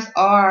guys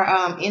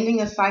are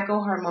ending a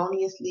cycle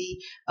harmoniously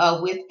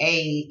with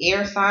a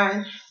air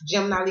sign,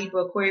 Gemini,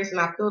 Libra, Aquarius, and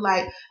I feel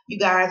like you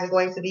guys are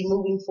going to be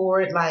moving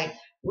forward, like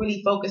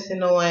really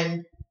focusing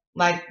on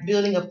like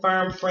building a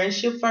firm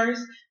friendship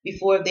first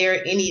before there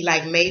are any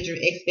like major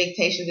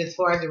expectations as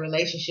far as a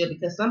relationship,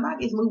 because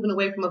somebody is moving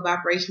away from a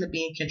vibration of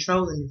being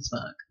controlling as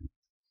fuck.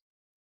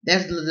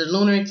 That's the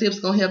lunar eclipse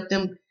gonna help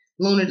them.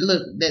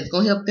 That's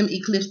gonna help them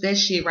eclipse that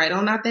shit right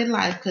on out their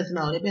life. Cause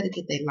no, they better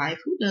get their life.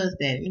 Who does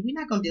that? And we're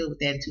not gonna deal with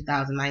that in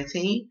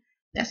 2019.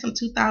 That's some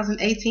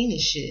 2018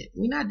 ish shit.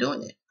 We're not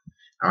doing it.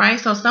 All right.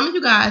 So some of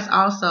you guys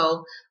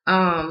also,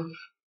 some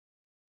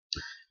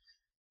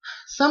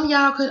of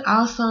y'all could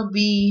also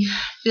be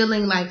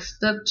feeling like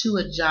stuck to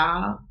a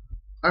job.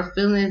 or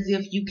feeling as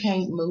if you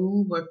can't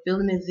move, or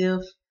feeling as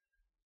if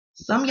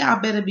some of y'all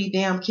better be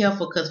damn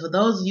careful, because for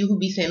those of you who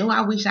be saying, oh,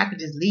 I wish I could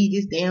just leave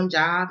this damn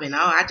job, and oh,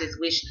 I just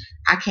wish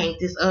I can't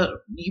this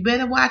up. You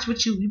better watch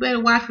you better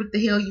watch what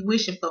the hell you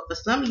wishing for. For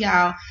some of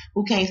y'all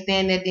who can't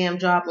stand that damn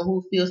job or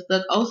who feel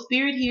stuck, oh,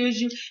 spirit hears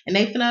you, and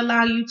they finna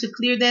allow you to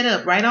clear that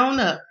up right on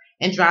up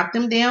and drop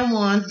them damn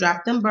ones,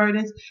 drop them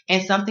burdens,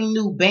 and something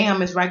new,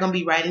 bam, is right gonna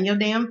be right in your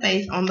damn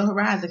face on the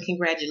horizon.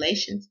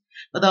 Congratulations.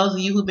 For those of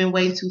you who've been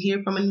waiting to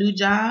hear from a new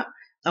job,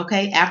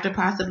 okay, after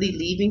possibly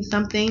leaving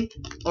something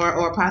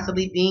or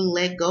possibly being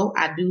let go,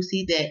 I do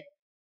see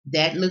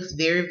that looks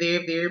very,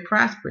 very, very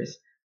prosperous.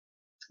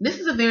 This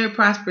is a very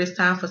prosperous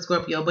time for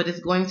Scorpio, but it's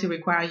going to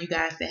require you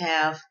guys to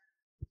have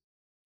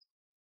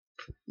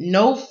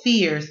no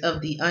fears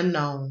of the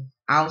unknown.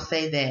 I'll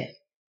say that.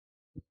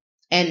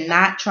 And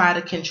not try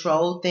to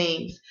control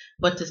things,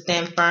 but to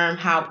stand firm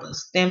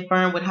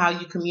with how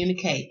you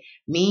communicate.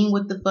 Mean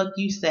what the fuck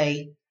you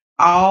say.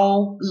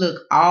 All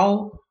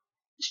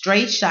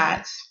straight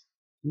shots,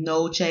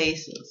 no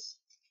chasers.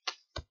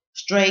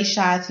 Straight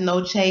shots,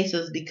 no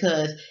chasers,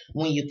 because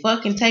when you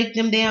fucking take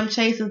them damn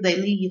chasers, they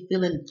leave you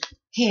feeling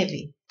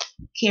heavy,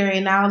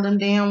 carrying all them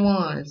damn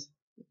ones.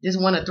 Just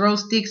want to throw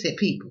sticks at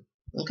people.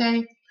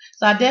 Okay?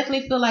 So I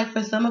definitely feel like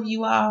for some of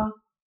you all,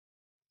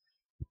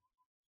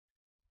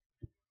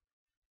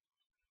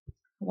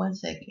 one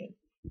second.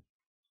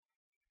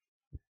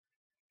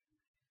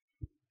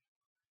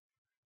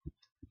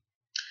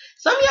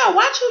 Some of y'all,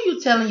 watch who you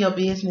telling your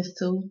business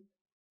to.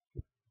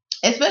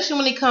 Especially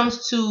when it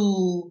comes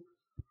to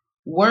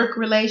work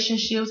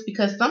relationships,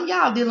 because some of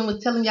y'all dealing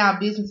with telling y'all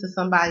business to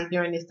somebody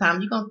during this time.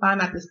 You're going to find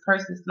out this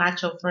person's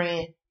not your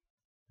friend.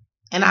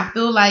 And I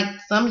feel like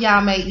some of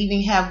y'all may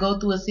even go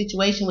through a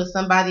situation with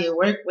somebody at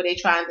work where they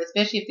trying,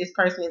 especially if this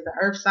person is the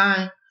earth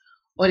sign,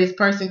 or this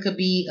person could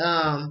be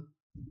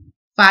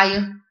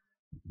fire,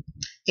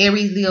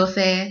 Aries, Leo,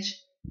 Sag.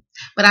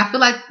 But I feel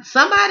like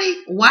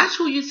somebody, watch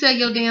who you tell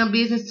your damn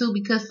business to,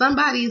 because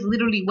somebody is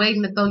literally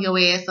waiting to throw your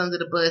ass under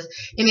the bus.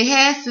 And it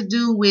has to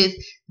do with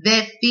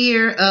that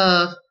fear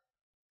of,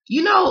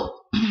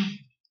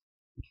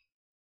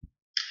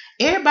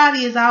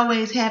 everybody is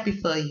always happy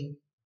for you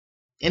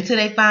until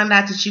they find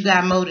out that you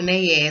got more than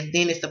they ass.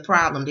 Then it's a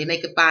problem. Then they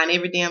can find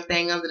every damn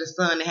thing under the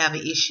sun to have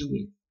an issue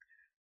with.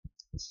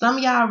 Some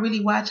of y'all really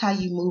watch how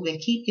you move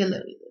and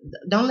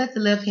don't let the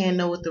left hand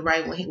know what the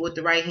right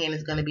hand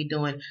is going to be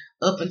doing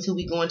up until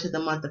we go into the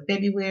month of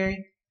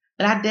February.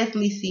 But I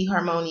definitely see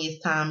harmonious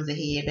times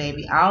ahead,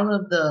 baby. All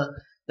of the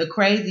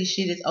crazy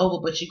shit is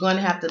over, but you're going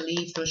to have to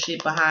leave some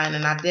shit behind.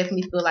 And I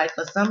definitely feel like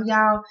for some of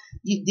y'all,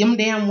 them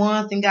damn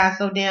ones and got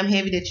so damn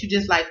heavy that you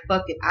just like,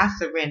 fuck it, I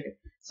surrender.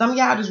 Some of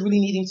y'all just really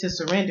needing to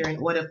surrender in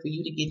order for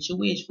you to get your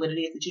wish, what it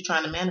is that you're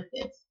trying to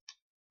manifest.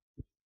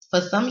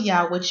 For some of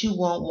y'all, what you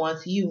want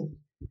wants you.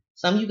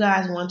 Some of you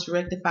guys want to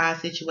rectify a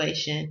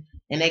situation,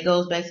 and that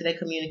goes back to that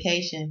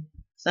communication.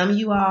 Some of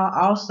you all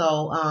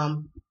also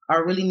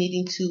are really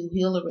needing to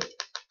heal.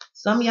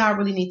 Some of y'all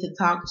really need to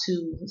talk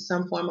to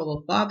some form of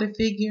a father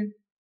figure.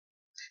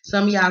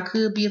 Some of y'all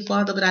could be a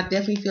father, but I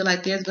definitely feel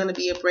like there's going to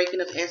be a breaking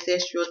of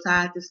ancestral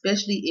ties,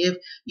 especially if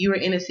you were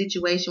in a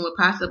situation where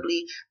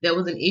possibly there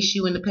was an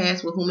issue in the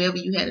past with whomever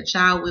you had a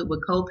child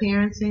with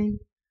co-parenting,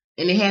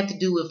 and it had to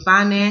do with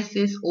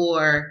finances,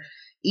 or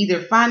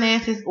either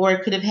finances, or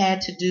it could have had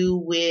to do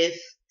with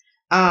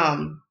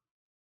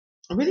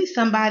really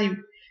somebody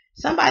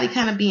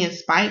kind of being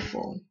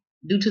spiteful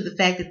due to the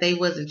fact that they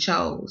wasn't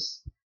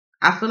chose.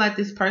 I feel like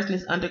this person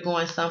is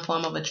undergoing some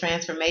form of a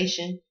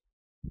transformation,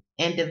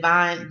 and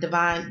divine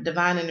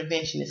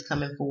intervention is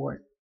coming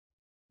forward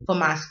for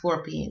my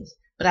Scorpions.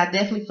 But I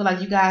definitely feel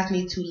like you guys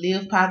need to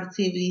live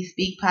positivity,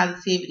 speak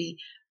positivity,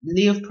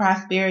 live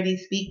prosperity,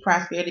 speak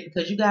prosperity,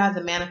 because you guys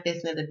are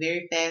manifesting at a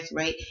very fast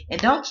rate.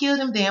 And don't kill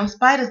them damn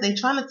spiders. They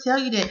trying to tell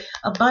you that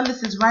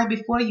abundance is right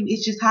before you.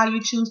 It's just how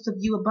you choose to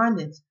view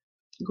abundance.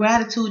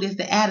 Gratitude is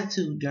the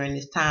attitude during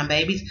this time,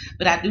 babies.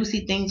 But I do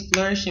see things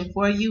flourishing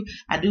for you.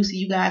 I do see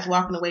you guys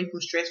walking away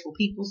from stressful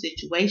people,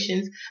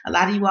 situations. A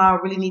lot of you all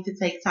really need to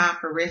take time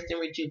for rest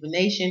and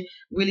rejuvenation.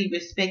 Really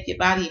respect your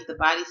body. If the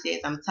body says,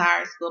 I'm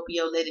tired,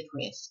 Scorpio, let it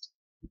rest.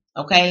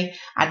 Okay?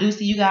 I do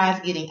see you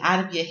guys getting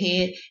out of your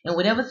head. And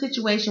whatever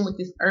situation with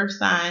this earth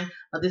sign,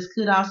 or this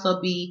could also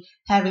be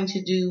having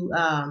to do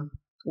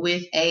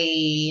with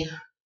a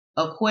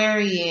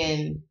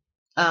Aquarian,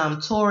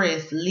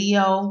 Taurus,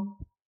 Leo,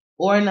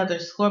 or another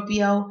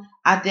Scorpio,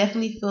 I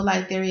definitely feel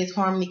like there is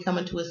harmony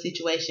coming to a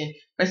situation.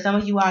 For some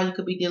of you all, you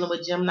could be dealing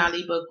with Gemini,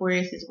 Libra,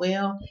 Aquarius as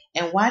well.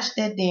 And watch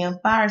that damn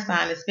fire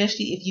sign,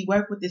 especially if you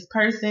work with this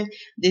person.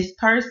 This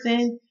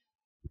person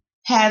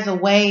has a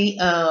way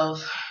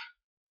of...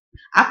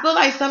 I feel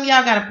like some of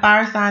y'all got a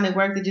fire sign at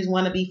work that just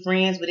want to be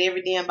friends with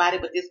every damn body,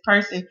 but this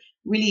person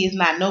really is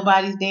not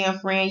nobody's damn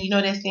friend. You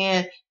know that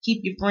saying, keep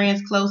your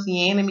friends close and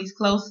your enemies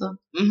closer?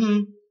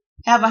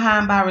 Have a high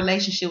and by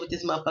relationship with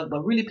this motherfucker,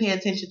 but really pay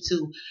attention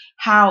to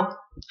how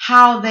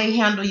they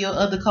handle your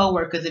other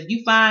coworkers. If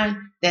you find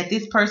that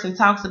this person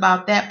talks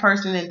about that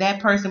person and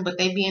that person, but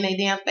they be in their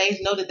damn face,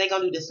 know that they're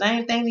gonna do the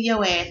same thing to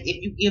your ass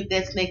if you give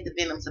that snake the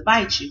venom to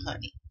bite you,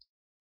 honey.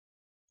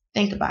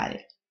 Think about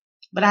it.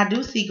 But I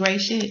do see great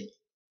shit.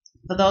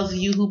 For those of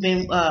you who've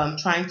been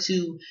trying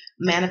to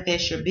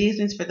manifest your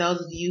business, for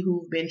those of you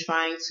who've been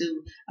trying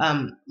to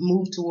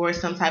move towards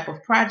some type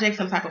of project,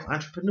 some type of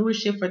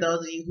entrepreneurship, for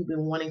those of you who've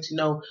been wanting to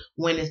know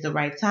when is the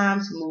right time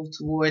to move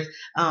towards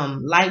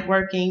light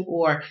working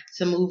or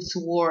to move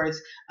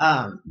towards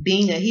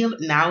being a healer,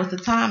 now is the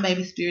time,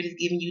 baby. Spirit is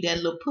giving you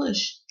that little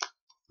push.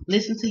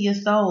 Listen to your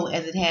soul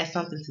as it has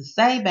something to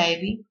say,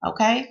 baby.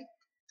 Okay?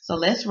 So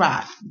let's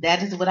rock.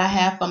 That is what I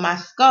have for my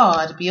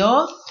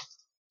Scorpios.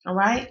 All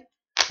right?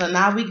 So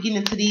now we get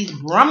into these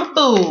Brahma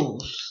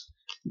fools.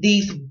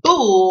 These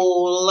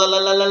bull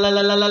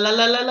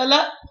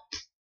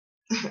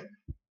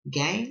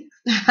gangs.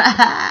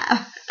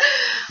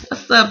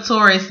 What's up,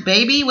 Taurus,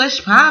 baby? What's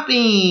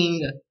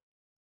popping?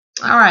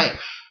 All right.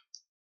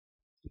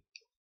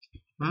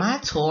 My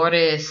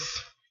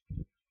Taurus.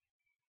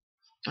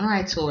 All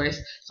right, Taurus.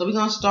 So we're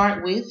going to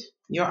start with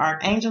your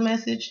Archangel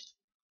message.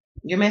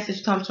 Your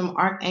message comes from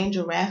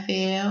Archangel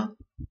Raphael.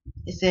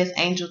 It says,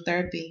 Angel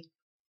Therapy.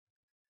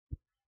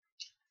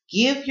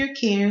 Give your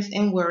cares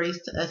and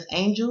worries to us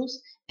angels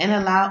and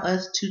allow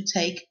us to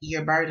take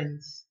your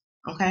burdens.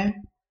 Okay?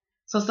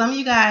 So some of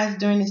you guys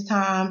during this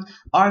time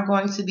are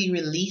going to be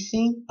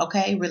releasing,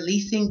 okay?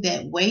 Releasing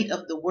that weight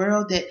of the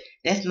world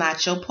that's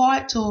not your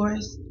part,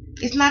 Taurus.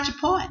 It's not your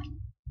part.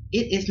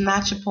 It is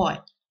not your part.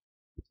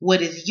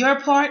 What is your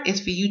part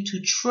is for you to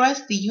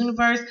trust the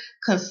universe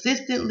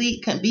consistently,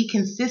 be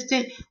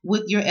consistent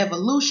with your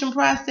evolution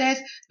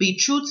process, be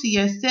true to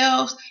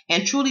yourselves,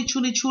 and truly,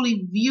 truly,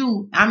 truly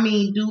do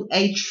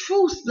a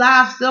true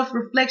live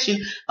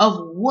self-reflection of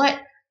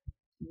what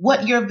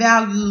your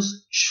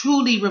values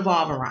truly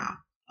revolve around.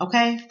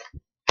 Okay?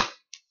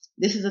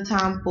 This is a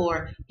time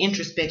for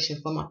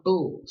introspection for my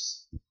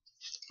fools.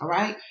 All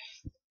right?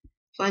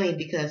 Funny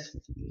because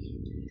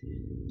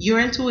your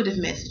intuitive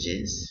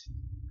messages.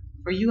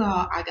 For you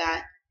all, I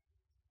got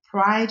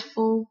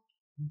prideful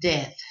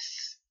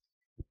deaths,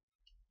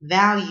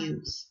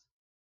 values,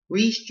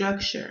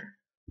 restructure,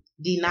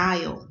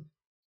 denial,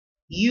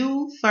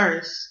 you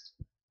first,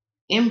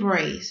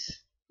 embrace,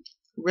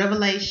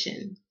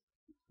 revelation,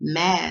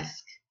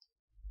 mask,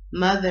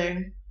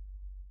 mother,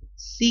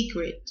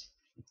 secret,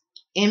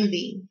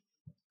 envy,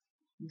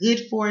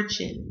 good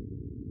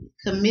fortune,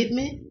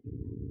 commitment,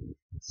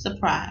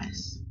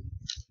 surprise.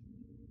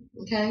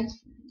 Okay?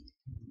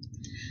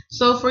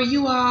 So for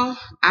you all,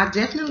 I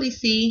definitely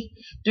see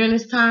during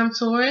this time,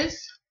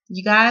 Taurus,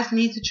 you guys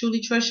need to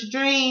truly trust your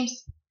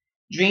dreams.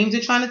 Dreams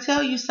are trying to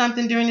tell you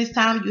something during this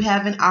time. You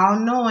have an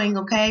all-knowing,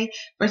 okay?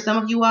 For some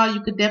of you all, you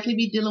could definitely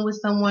be dealing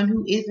with someone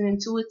who isn't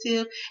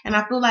intuitive. And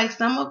I feel like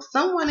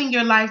someone in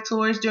your life,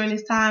 Taurus, during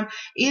this time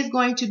is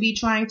going to be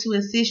trying to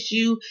assist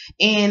you.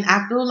 And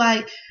I feel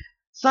like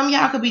some of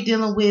y'all could be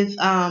dealing with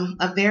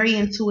a very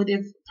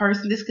intuitive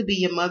person. This could be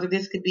your mother.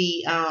 This could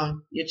be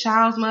your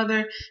child's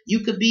mother. You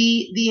could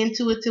be the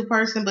intuitive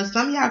person. But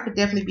some of y'all could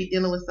definitely be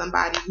dealing with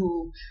somebody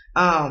who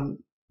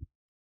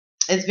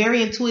is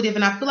very intuitive.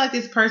 And I feel like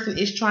this person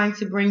is trying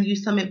to bring you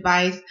some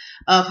advice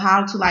of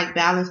how to like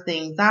balance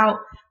things out.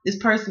 This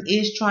person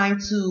is trying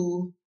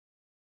to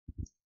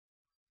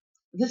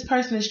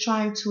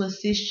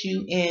assist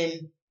you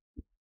in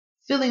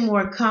feeling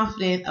more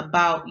confident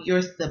about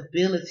your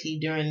stability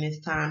during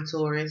this time,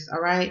 Taurus. All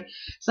right.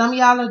 Some of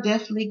y'all are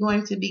definitely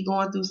going to be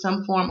going through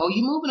some form, or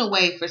you're moving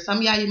away. For some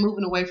of y'all, you're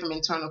moving away from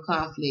internal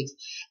conflicts,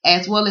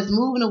 as well as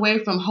moving away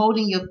from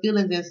holding your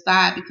feelings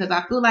inside, because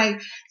I feel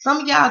like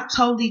some of y'all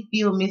totally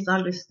feel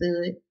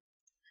misunderstood.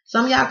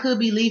 Some of y'all could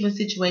be leaving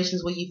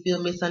situations where you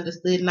feel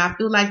misunderstood. And I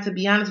feel like, to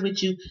be honest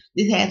with you,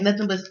 this has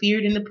nothing but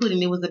spirit in the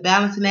pudding. It was a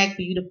balancing act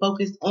for you to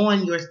focus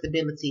on your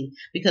stability.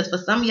 Because for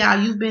some of y'all,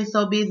 you've been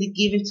so busy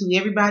giving to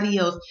everybody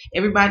else.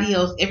 And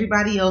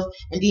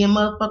then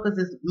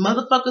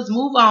motherfuckers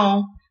move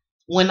on.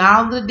 When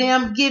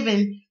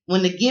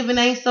the giving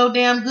ain't so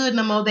damn good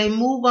no more, they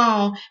move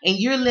on. And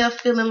you're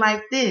left feeling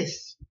like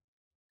this.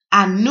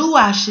 I knew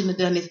I shouldn't have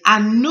done this.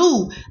 I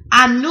knew.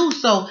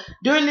 So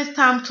during this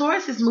time,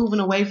 Taurus is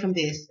moving away from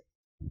this.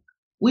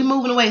 We're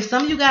moving away.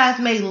 Some of you guys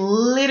may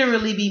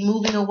literally be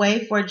moving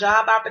away for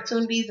job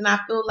opportunities. And I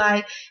feel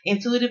like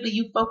intuitively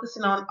you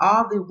focusing on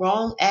all the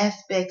wrong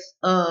aspects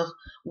of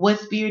what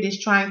Spirit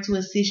is trying to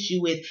assist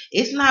you with.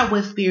 It's not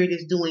what Spirit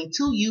is doing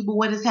to you, but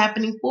what is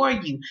happening for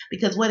you.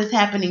 Because what is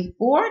happening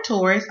for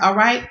Taurus, all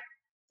right,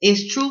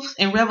 is truths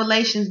and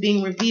revelations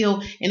being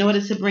revealed in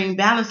order to bring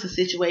balance to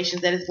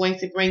situations that is going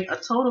to bring a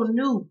total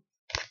new.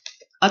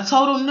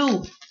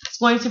 It's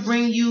going to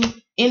bring you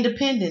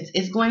independence.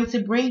 It's going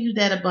to bring you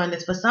that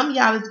abundance. For some of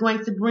y'all, it's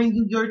going to bring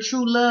you your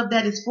true love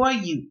that is for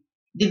you.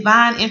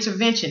 Divine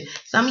intervention.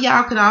 Some of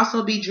y'all could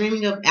also be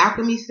dreaming of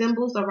alchemy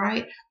symbols, all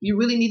right? You're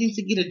really needing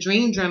to get a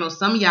dream journal.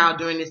 Some of y'all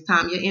during this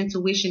time, your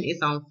intuition is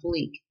on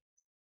fleek.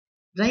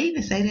 Do they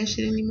even say that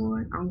shit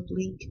anymore? On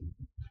fleek.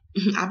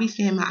 I be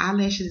saying my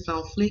eyelashes is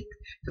on flick.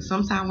 Cause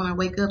sometimes when I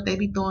wake up, they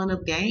be throwing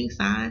up gang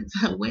signs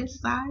on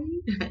West Side.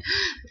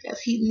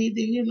 That's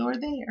neither here nor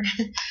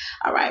there.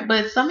 All right,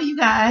 but some of you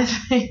guys,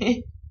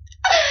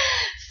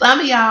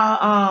 some of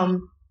y'all,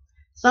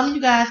 some of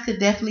you guys could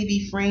definitely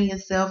be freeing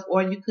yourself,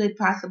 or you could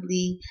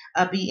possibly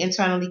be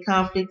internally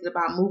conflicted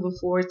about moving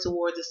forward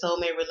towards a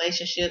soulmate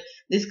relationship.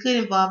 This could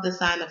involve the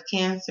sign of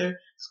Cancer,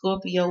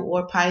 Scorpio,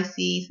 or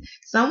Pisces.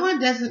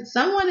 Someone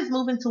is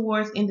moving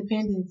towards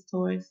independence,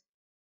 Taurus.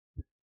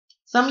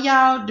 Some of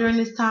y'all during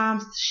this time,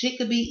 shit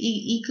could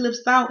be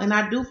eclipsed out, and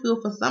I do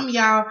feel for some of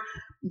y'all,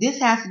 this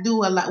has to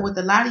do a lot with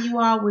a lot of you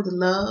all with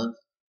love,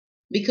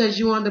 because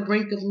you're on the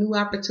brink of new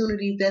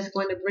opportunities that's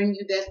going to bring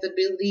you that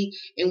stability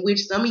in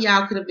which some of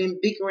y'all could have been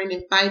bickering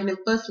and fighting and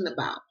fussing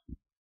about.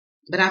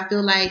 But I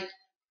feel like,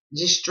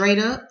 just straight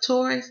up,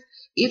 Taurus,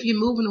 if you're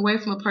moving away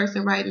from a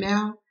person right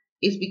now,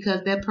 it's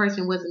because that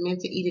person wasn't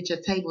meant to eat at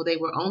your table. They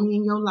were only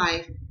in your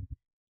life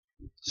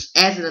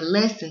as a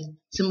lesson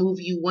to move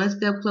you one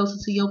step closer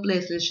to your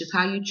blessings, just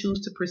how you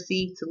choose to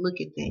perceive to look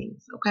at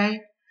things,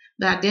 okay?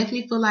 But I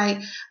definitely feel like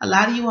a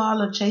lot of you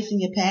all are chasing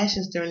your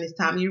passions during this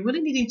time. You're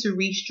really needing to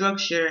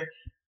restructure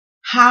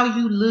how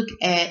you look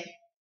at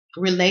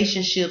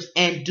relationships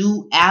and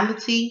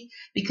duality,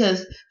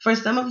 because for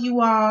some of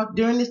you all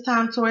during this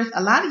time, Taurus,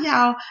 a lot of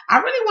y'all, I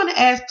really want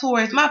to ask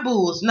Taurus, my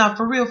bulls, no,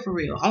 for real,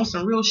 on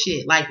some real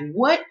shit, like,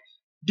 what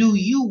do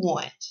you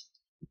want?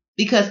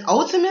 Because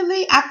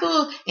ultimately, I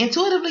feel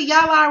intuitively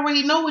y'all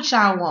already know what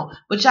y'all want.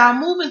 But y'all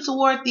moving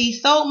toward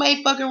these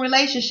soulmate fucking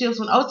relationships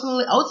when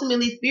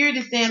ultimately Spirit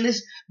is saying,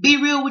 let's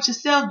be real with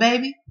yourself,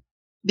 baby.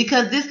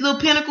 Because this little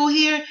pinnacle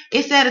here,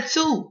 it's at a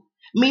 2.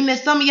 Meaning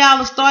that some of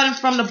y'all are starting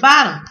from the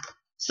bottom.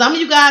 Some of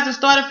you guys are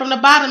starting from the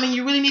bottom, and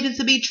you really needed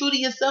to be true to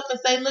yourself and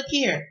say, look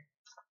here,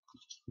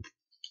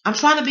 I'm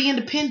trying to be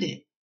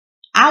independent.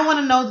 I want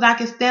to know that I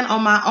can stand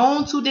on my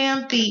own 2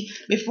 damn feet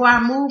before I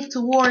move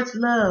towards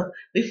love,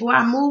 before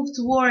I move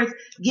towards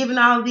giving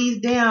all these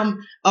damn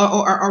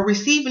or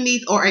receiving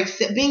these or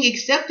being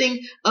accepting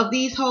of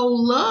these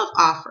whole love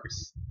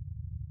offers.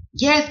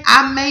 Yes,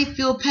 I may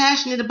feel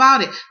passionate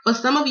about it. For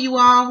some of you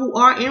all who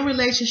are in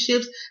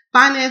relationships,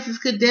 finances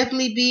could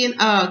definitely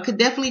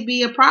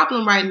be a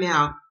problem right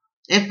now.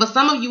 And for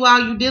some of you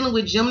all, you're dealing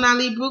with Gemini,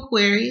 Libra,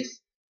 Aquarius.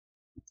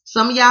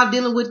 Some of y'all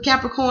dealing with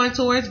Capricorn,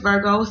 Taurus,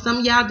 Virgo. Some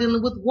of y'all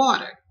dealing with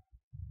water.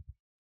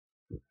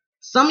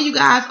 Some of you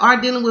guys are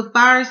dealing with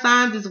fire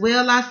signs as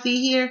well, I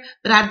see here.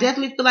 But I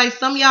definitely feel like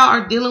some of y'all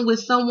are dealing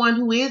with someone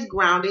who is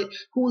grounded,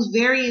 who's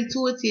very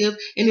intuitive,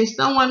 and is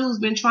someone who's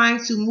been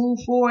trying to move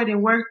forward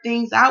and work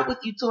things out with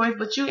you, Taurus,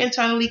 but you're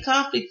internally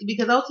conflicted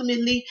because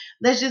ultimately,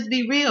 let's just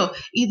be real.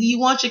 Either you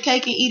want your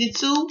cake and eat it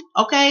too,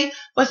 okay?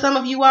 For some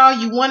of you all,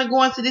 you want to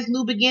go into this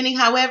new beginning.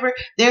 However,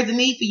 there's a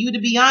need for you to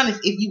be honest.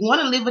 If you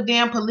want to live a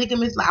damn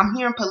polygamous life, I'm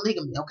hearing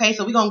polygamy, okay?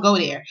 So we're going to go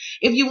there.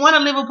 If you want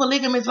to live a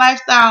polygamous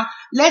lifestyle,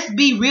 let's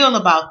be real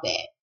about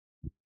that.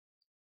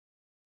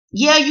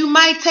 Yeah, you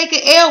might take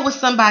an L with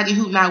somebody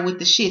who's not with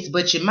the shits,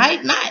 but you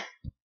might not.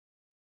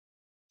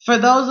 For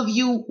those of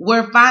you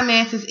where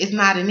finances is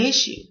not an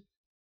issue,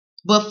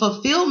 but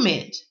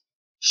fulfillment,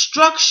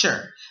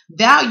 structure,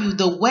 value,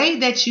 the way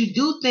that you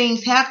do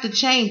things have to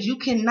change. You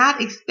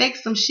cannot expect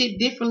some shit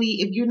differently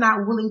if you're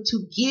not willing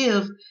to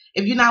give,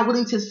 if you're not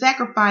willing to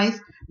sacrifice.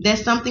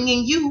 There's something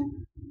in you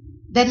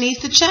that needs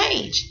to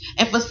change.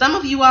 And for some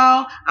of you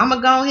all, I'm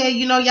gonna go ahead,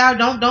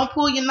 y'all don't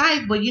pull your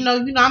knife, but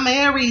I'm an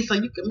Aries, so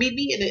you can meet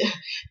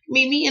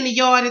me in the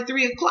yard at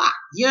 3 o'clock.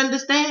 You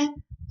understand?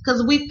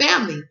 Because we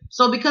family.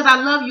 So because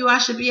I love you, I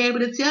should be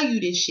able to tell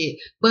you this shit.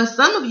 But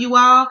some of you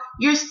all,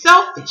 you're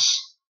selfish.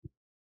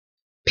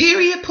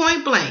 Period,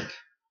 point blank.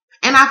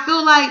 And I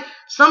feel like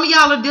some of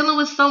y'all are dealing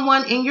with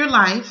someone in your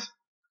life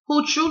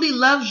who truly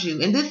loves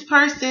you. And this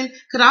person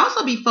could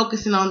also be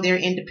focusing on their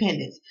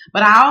independence.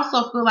 But I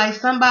also feel like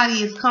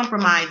somebody is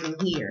compromising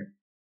here.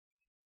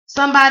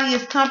 Somebody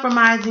is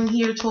compromising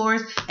here,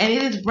 Taurus, and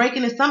it is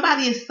breaking. And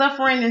somebody is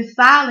suffering in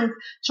silence,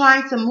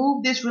 trying to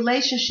move this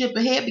relationship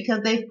ahead because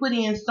they've put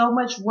in so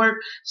much work,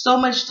 so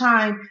much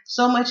time,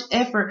 so much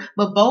effort.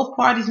 But both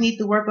parties need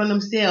to work on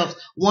themselves.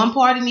 One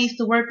party needs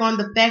to work on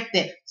the fact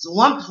that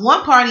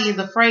one party is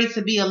afraid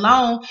to be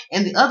alone,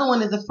 and the other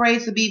one is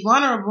afraid to be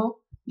vulnerable.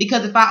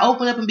 Because if I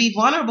open up and be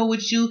vulnerable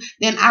with you,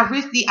 then I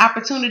risk the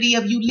opportunity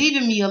of you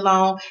leaving me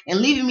alone and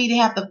leaving me to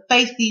have to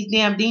face these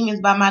damn demons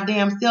by my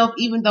damn self,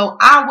 even though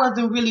I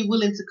wasn't really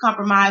willing to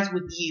compromise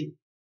with you.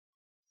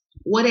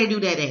 Where they do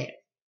that at?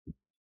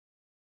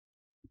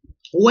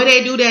 Where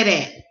they do that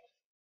at?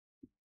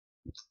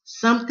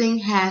 Something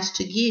has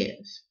to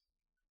give.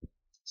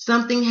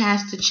 Something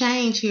has to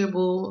change here,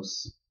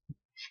 bulls.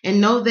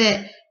 And know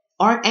that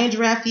Archangel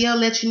Raphael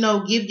lets you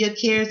know, give your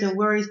cares and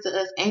worries to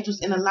us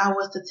angels and allow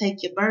us to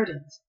take your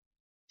burdens.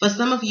 For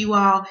some of you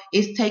all,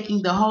 it's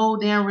taking the whole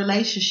damn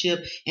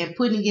relationship and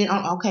putting it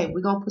on, okay, we're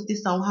going to put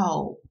this on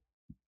hold.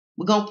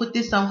 We're going to put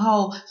this on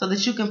hold so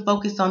that you can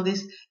focus on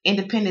this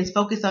independence,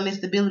 focus on this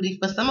stability.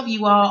 For some of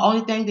you all,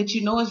 only thing that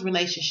you know is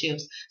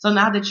relationships. So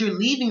now that you're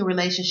leaving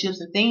relationships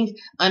and things,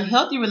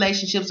 unhealthy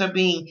relationships are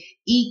being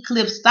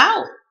eclipsed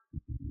out.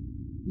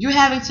 You're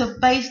having to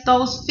face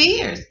those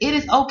fears. It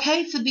is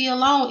okay to be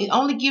alone. It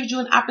only gives you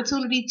an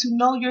opportunity to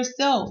know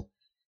yourself,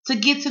 to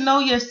get to know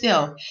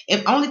yourself.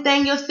 If only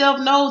thing yourself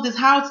knows is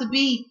how to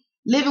be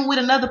living with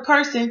another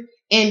person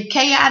and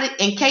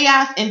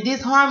chaos and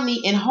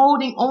disharmony and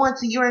holding on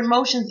to your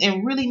emotions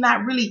and really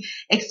not really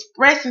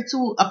expressing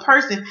to a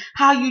person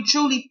how you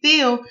truly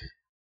feel,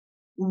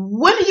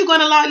 when are you going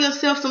to allow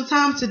yourself some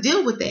time to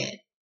deal with that?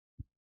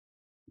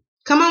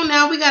 Come on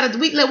now, we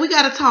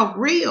gotta talk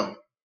real.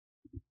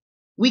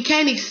 We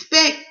can't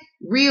expect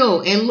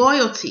real and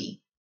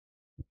loyalty.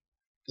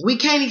 We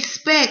can't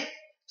expect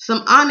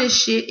some honest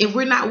shit if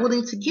we're not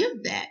willing to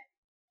give that.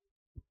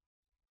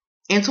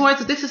 And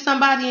towards if this is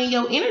somebody in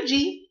your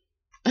energy,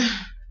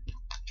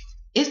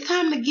 it's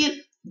time to get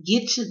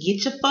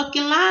your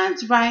fucking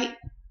lines right,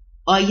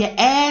 or your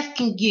ass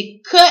can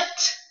get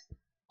cut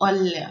or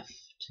left.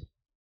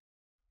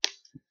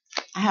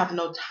 I have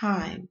no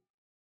time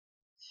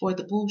for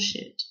the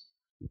bullshit.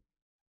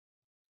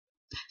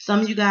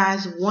 Some of you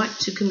guys want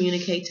to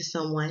communicate to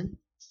someone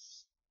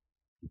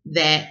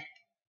that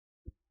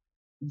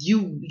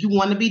you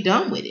want to be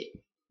done with it.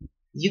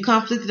 You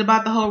conflicted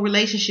about the whole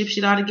relationship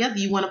shit altogether.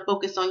 You want to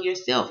focus on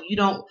yourself. You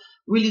don't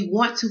really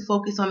want to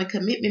focus on a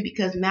commitment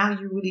because now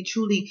you're really,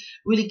 truly,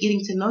 really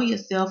getting to know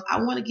yourself. I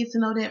want to get to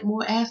know that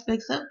more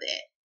aspects of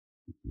that.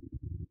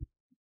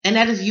 And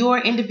that is your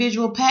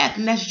individual path,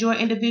 and that's your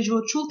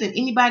individual truth. And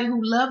anybody who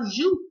loves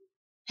you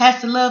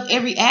has to love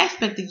every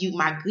aspect of you.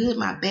 My good,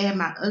 my bad,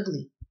 my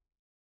ugly.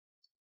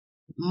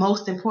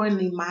 Most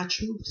importantly, my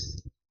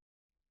truths.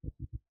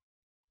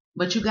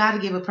 But you got to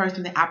give a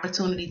person the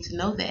opportunity to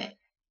know that.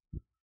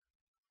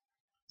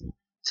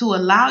 To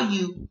allow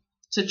you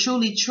to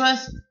truly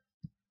trust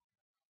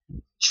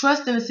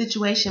in a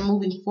situation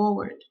moving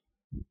forward.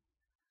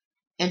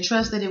 And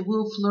trust that it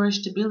will flourish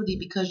stability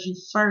because you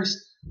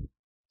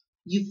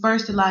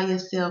first allow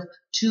yourself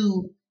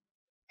to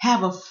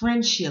have a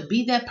friendship.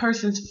 Be that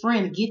person's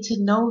friend. Get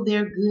to know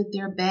their good,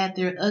 their bad,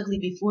 their ugly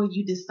before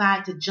you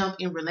decide to jump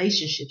in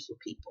relationships with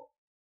people.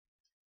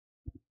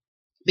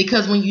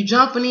 Because when you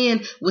jumping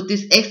in with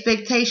this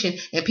expectation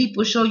and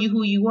people show you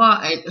who you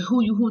are and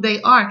who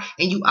they are,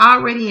 and you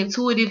already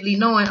intuitively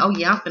knowing, oh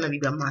yeah, I'm finna be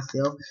by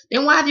myself,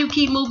 then why do you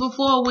keep moving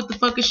forward with the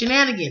fucking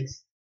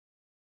shenanigans?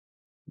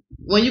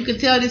 When you can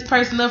tell this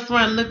person up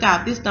front, look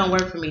out, this don't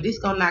work for me. This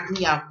gonna knock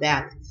me off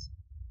balance.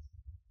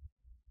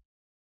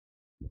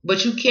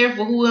 But you care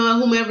for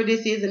whomever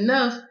this is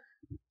enough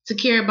to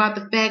care about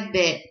the fact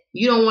that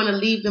you don't want to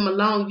leave them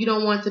alone. You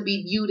don't want to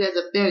be viewed as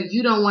a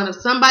failure.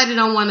 Somebody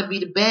don't want to be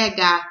the bad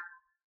guy.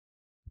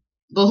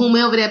 But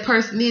whomever that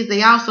person is,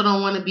 they also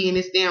don't want to be in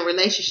this damn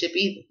relationship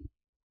either.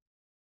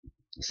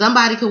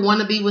 Somebody could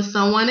want to be with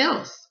someone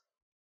else.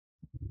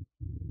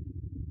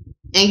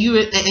 And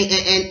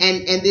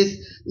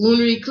this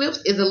lunar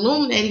eclipse is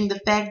illuminating the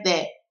fact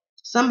that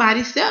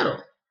somebody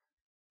settled.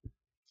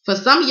 For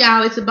some of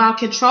y'all, it's about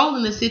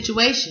controlling the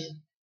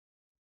situation.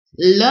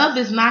 Love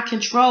is not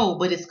control,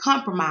 but it's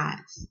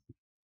compromise.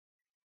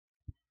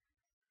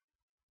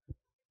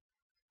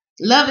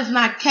 Love is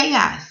not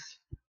chaos.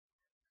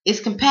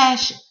 It's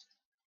compassion.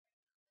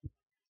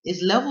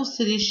 It's levels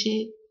to this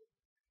shit.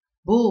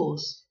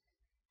 Bulls.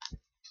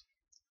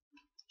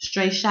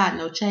 Straight shot,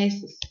 no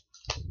chasers.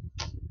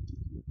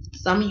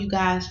 Some of you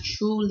guys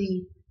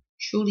truly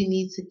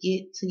need to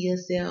get to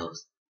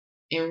yourselves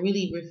and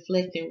really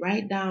reflect and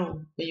write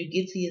down when you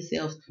get to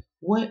yourselves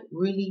what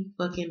really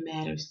fucking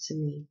matters to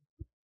me.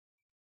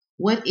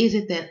 What is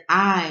it that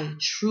I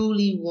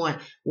truly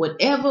want?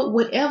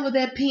 Whatever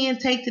that pen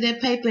take to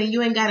that paper, and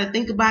you ain't got to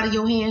think about it in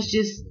your hands,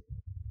 just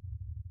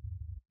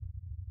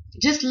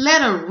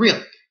let her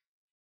rip.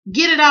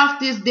 Get it off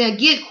this there.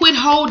 Quit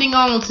holding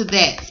on to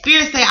that.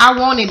 Spirit say, I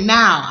want it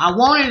now. I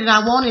want it and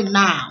I want it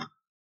now.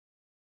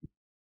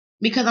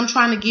 Because I'm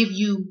trying to give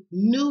you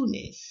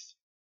newness.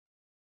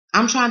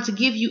 I'm trying to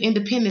give you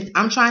independence.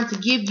 I'm trying to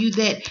give you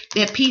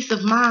that peace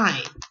of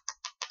mind.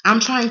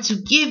 I'm trying to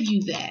give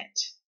you that.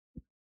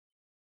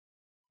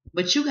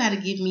 But you got to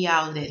give me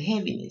all of that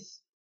heaviness.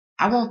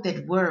 I want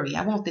that worry.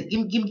 I want that.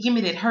 Give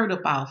me that hurt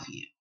up off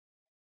you.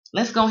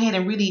 Let's go ahead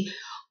and really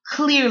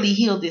clearly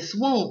heal this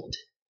wound.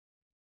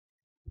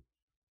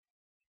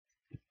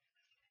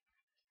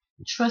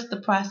 Trust the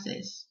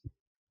process.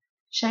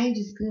 Change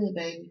is good,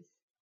 baby.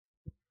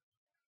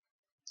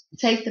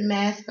 Take the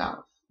mask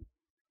off.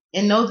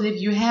 And know that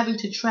if you're having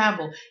to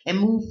travel and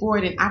move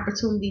forward and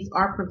opportunities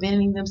are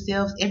presenting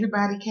themselves,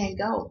 everybody can't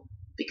go.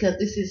 Because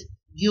this is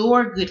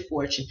your good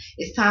fortune.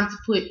 It's time to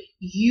put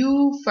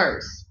you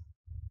first.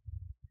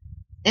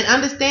 And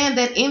understand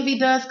that envy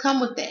does come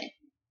with that.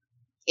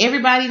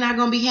 Everybody's not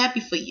going to be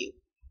happy for you.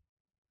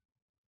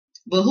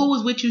 But who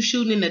was with you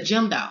shooting in the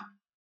gym, though?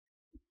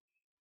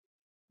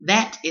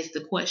 That is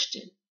the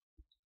question.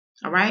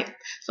 All right?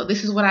 So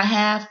this is what I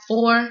have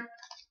for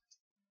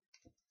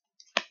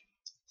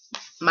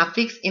My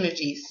fixed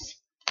energies.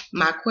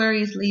 My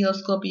Aquarius, Leo,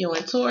 Scorpio,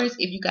 and Taurus.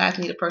 If you guys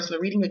need a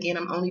personal reading, again,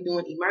 I'm only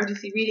doing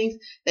emergency readings.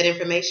 That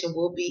information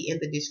will be in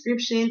the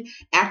description.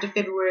 After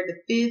February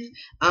the 5th,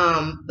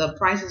 the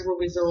prices will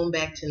resume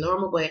back to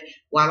normal. But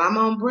while I'm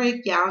on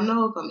break, y'all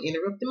know if I'm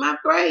interrupting my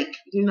break,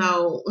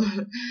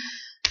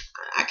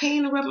 I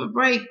can't interrupt my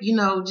break,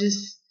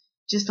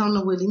 just on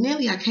the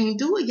willy-nilly. I can't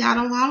do it. I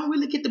don't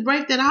really get to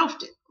break that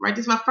often. Right?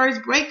 This is my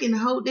first break in the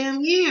whole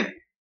damn year.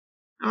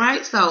 All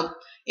right, so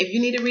if you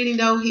need a reading,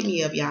 though, hit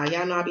me up, y'all.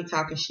 Y'all know I be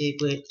talking shit,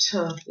 but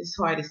this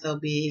heart is so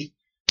big.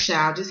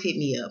 Child, just hit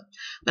me up.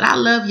 But I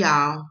love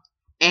y'all,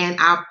 and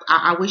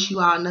I wish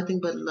you all nothing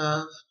but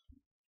love.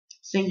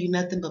 Send you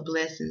nothing but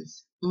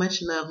blessings.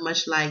 Much love,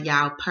 much light,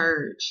 y'all.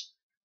 Purge.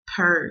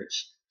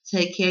 Purge.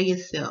 Take care of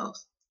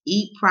yourselves.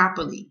 Eat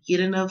properly.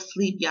 Get enough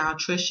sleep, y'all.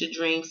 Trust your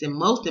dreams, and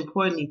most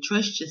importantly,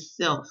 trust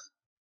yourself.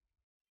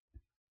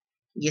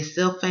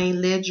 Yourself ain't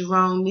led you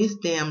wrong this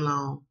damn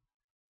long.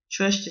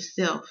 Trust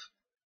yourself.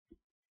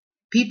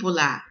 People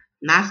lie,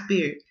 not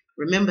spirit.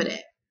 Remember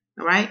that.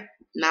 All right?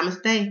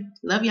 Namaste.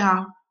 Love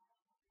y'all.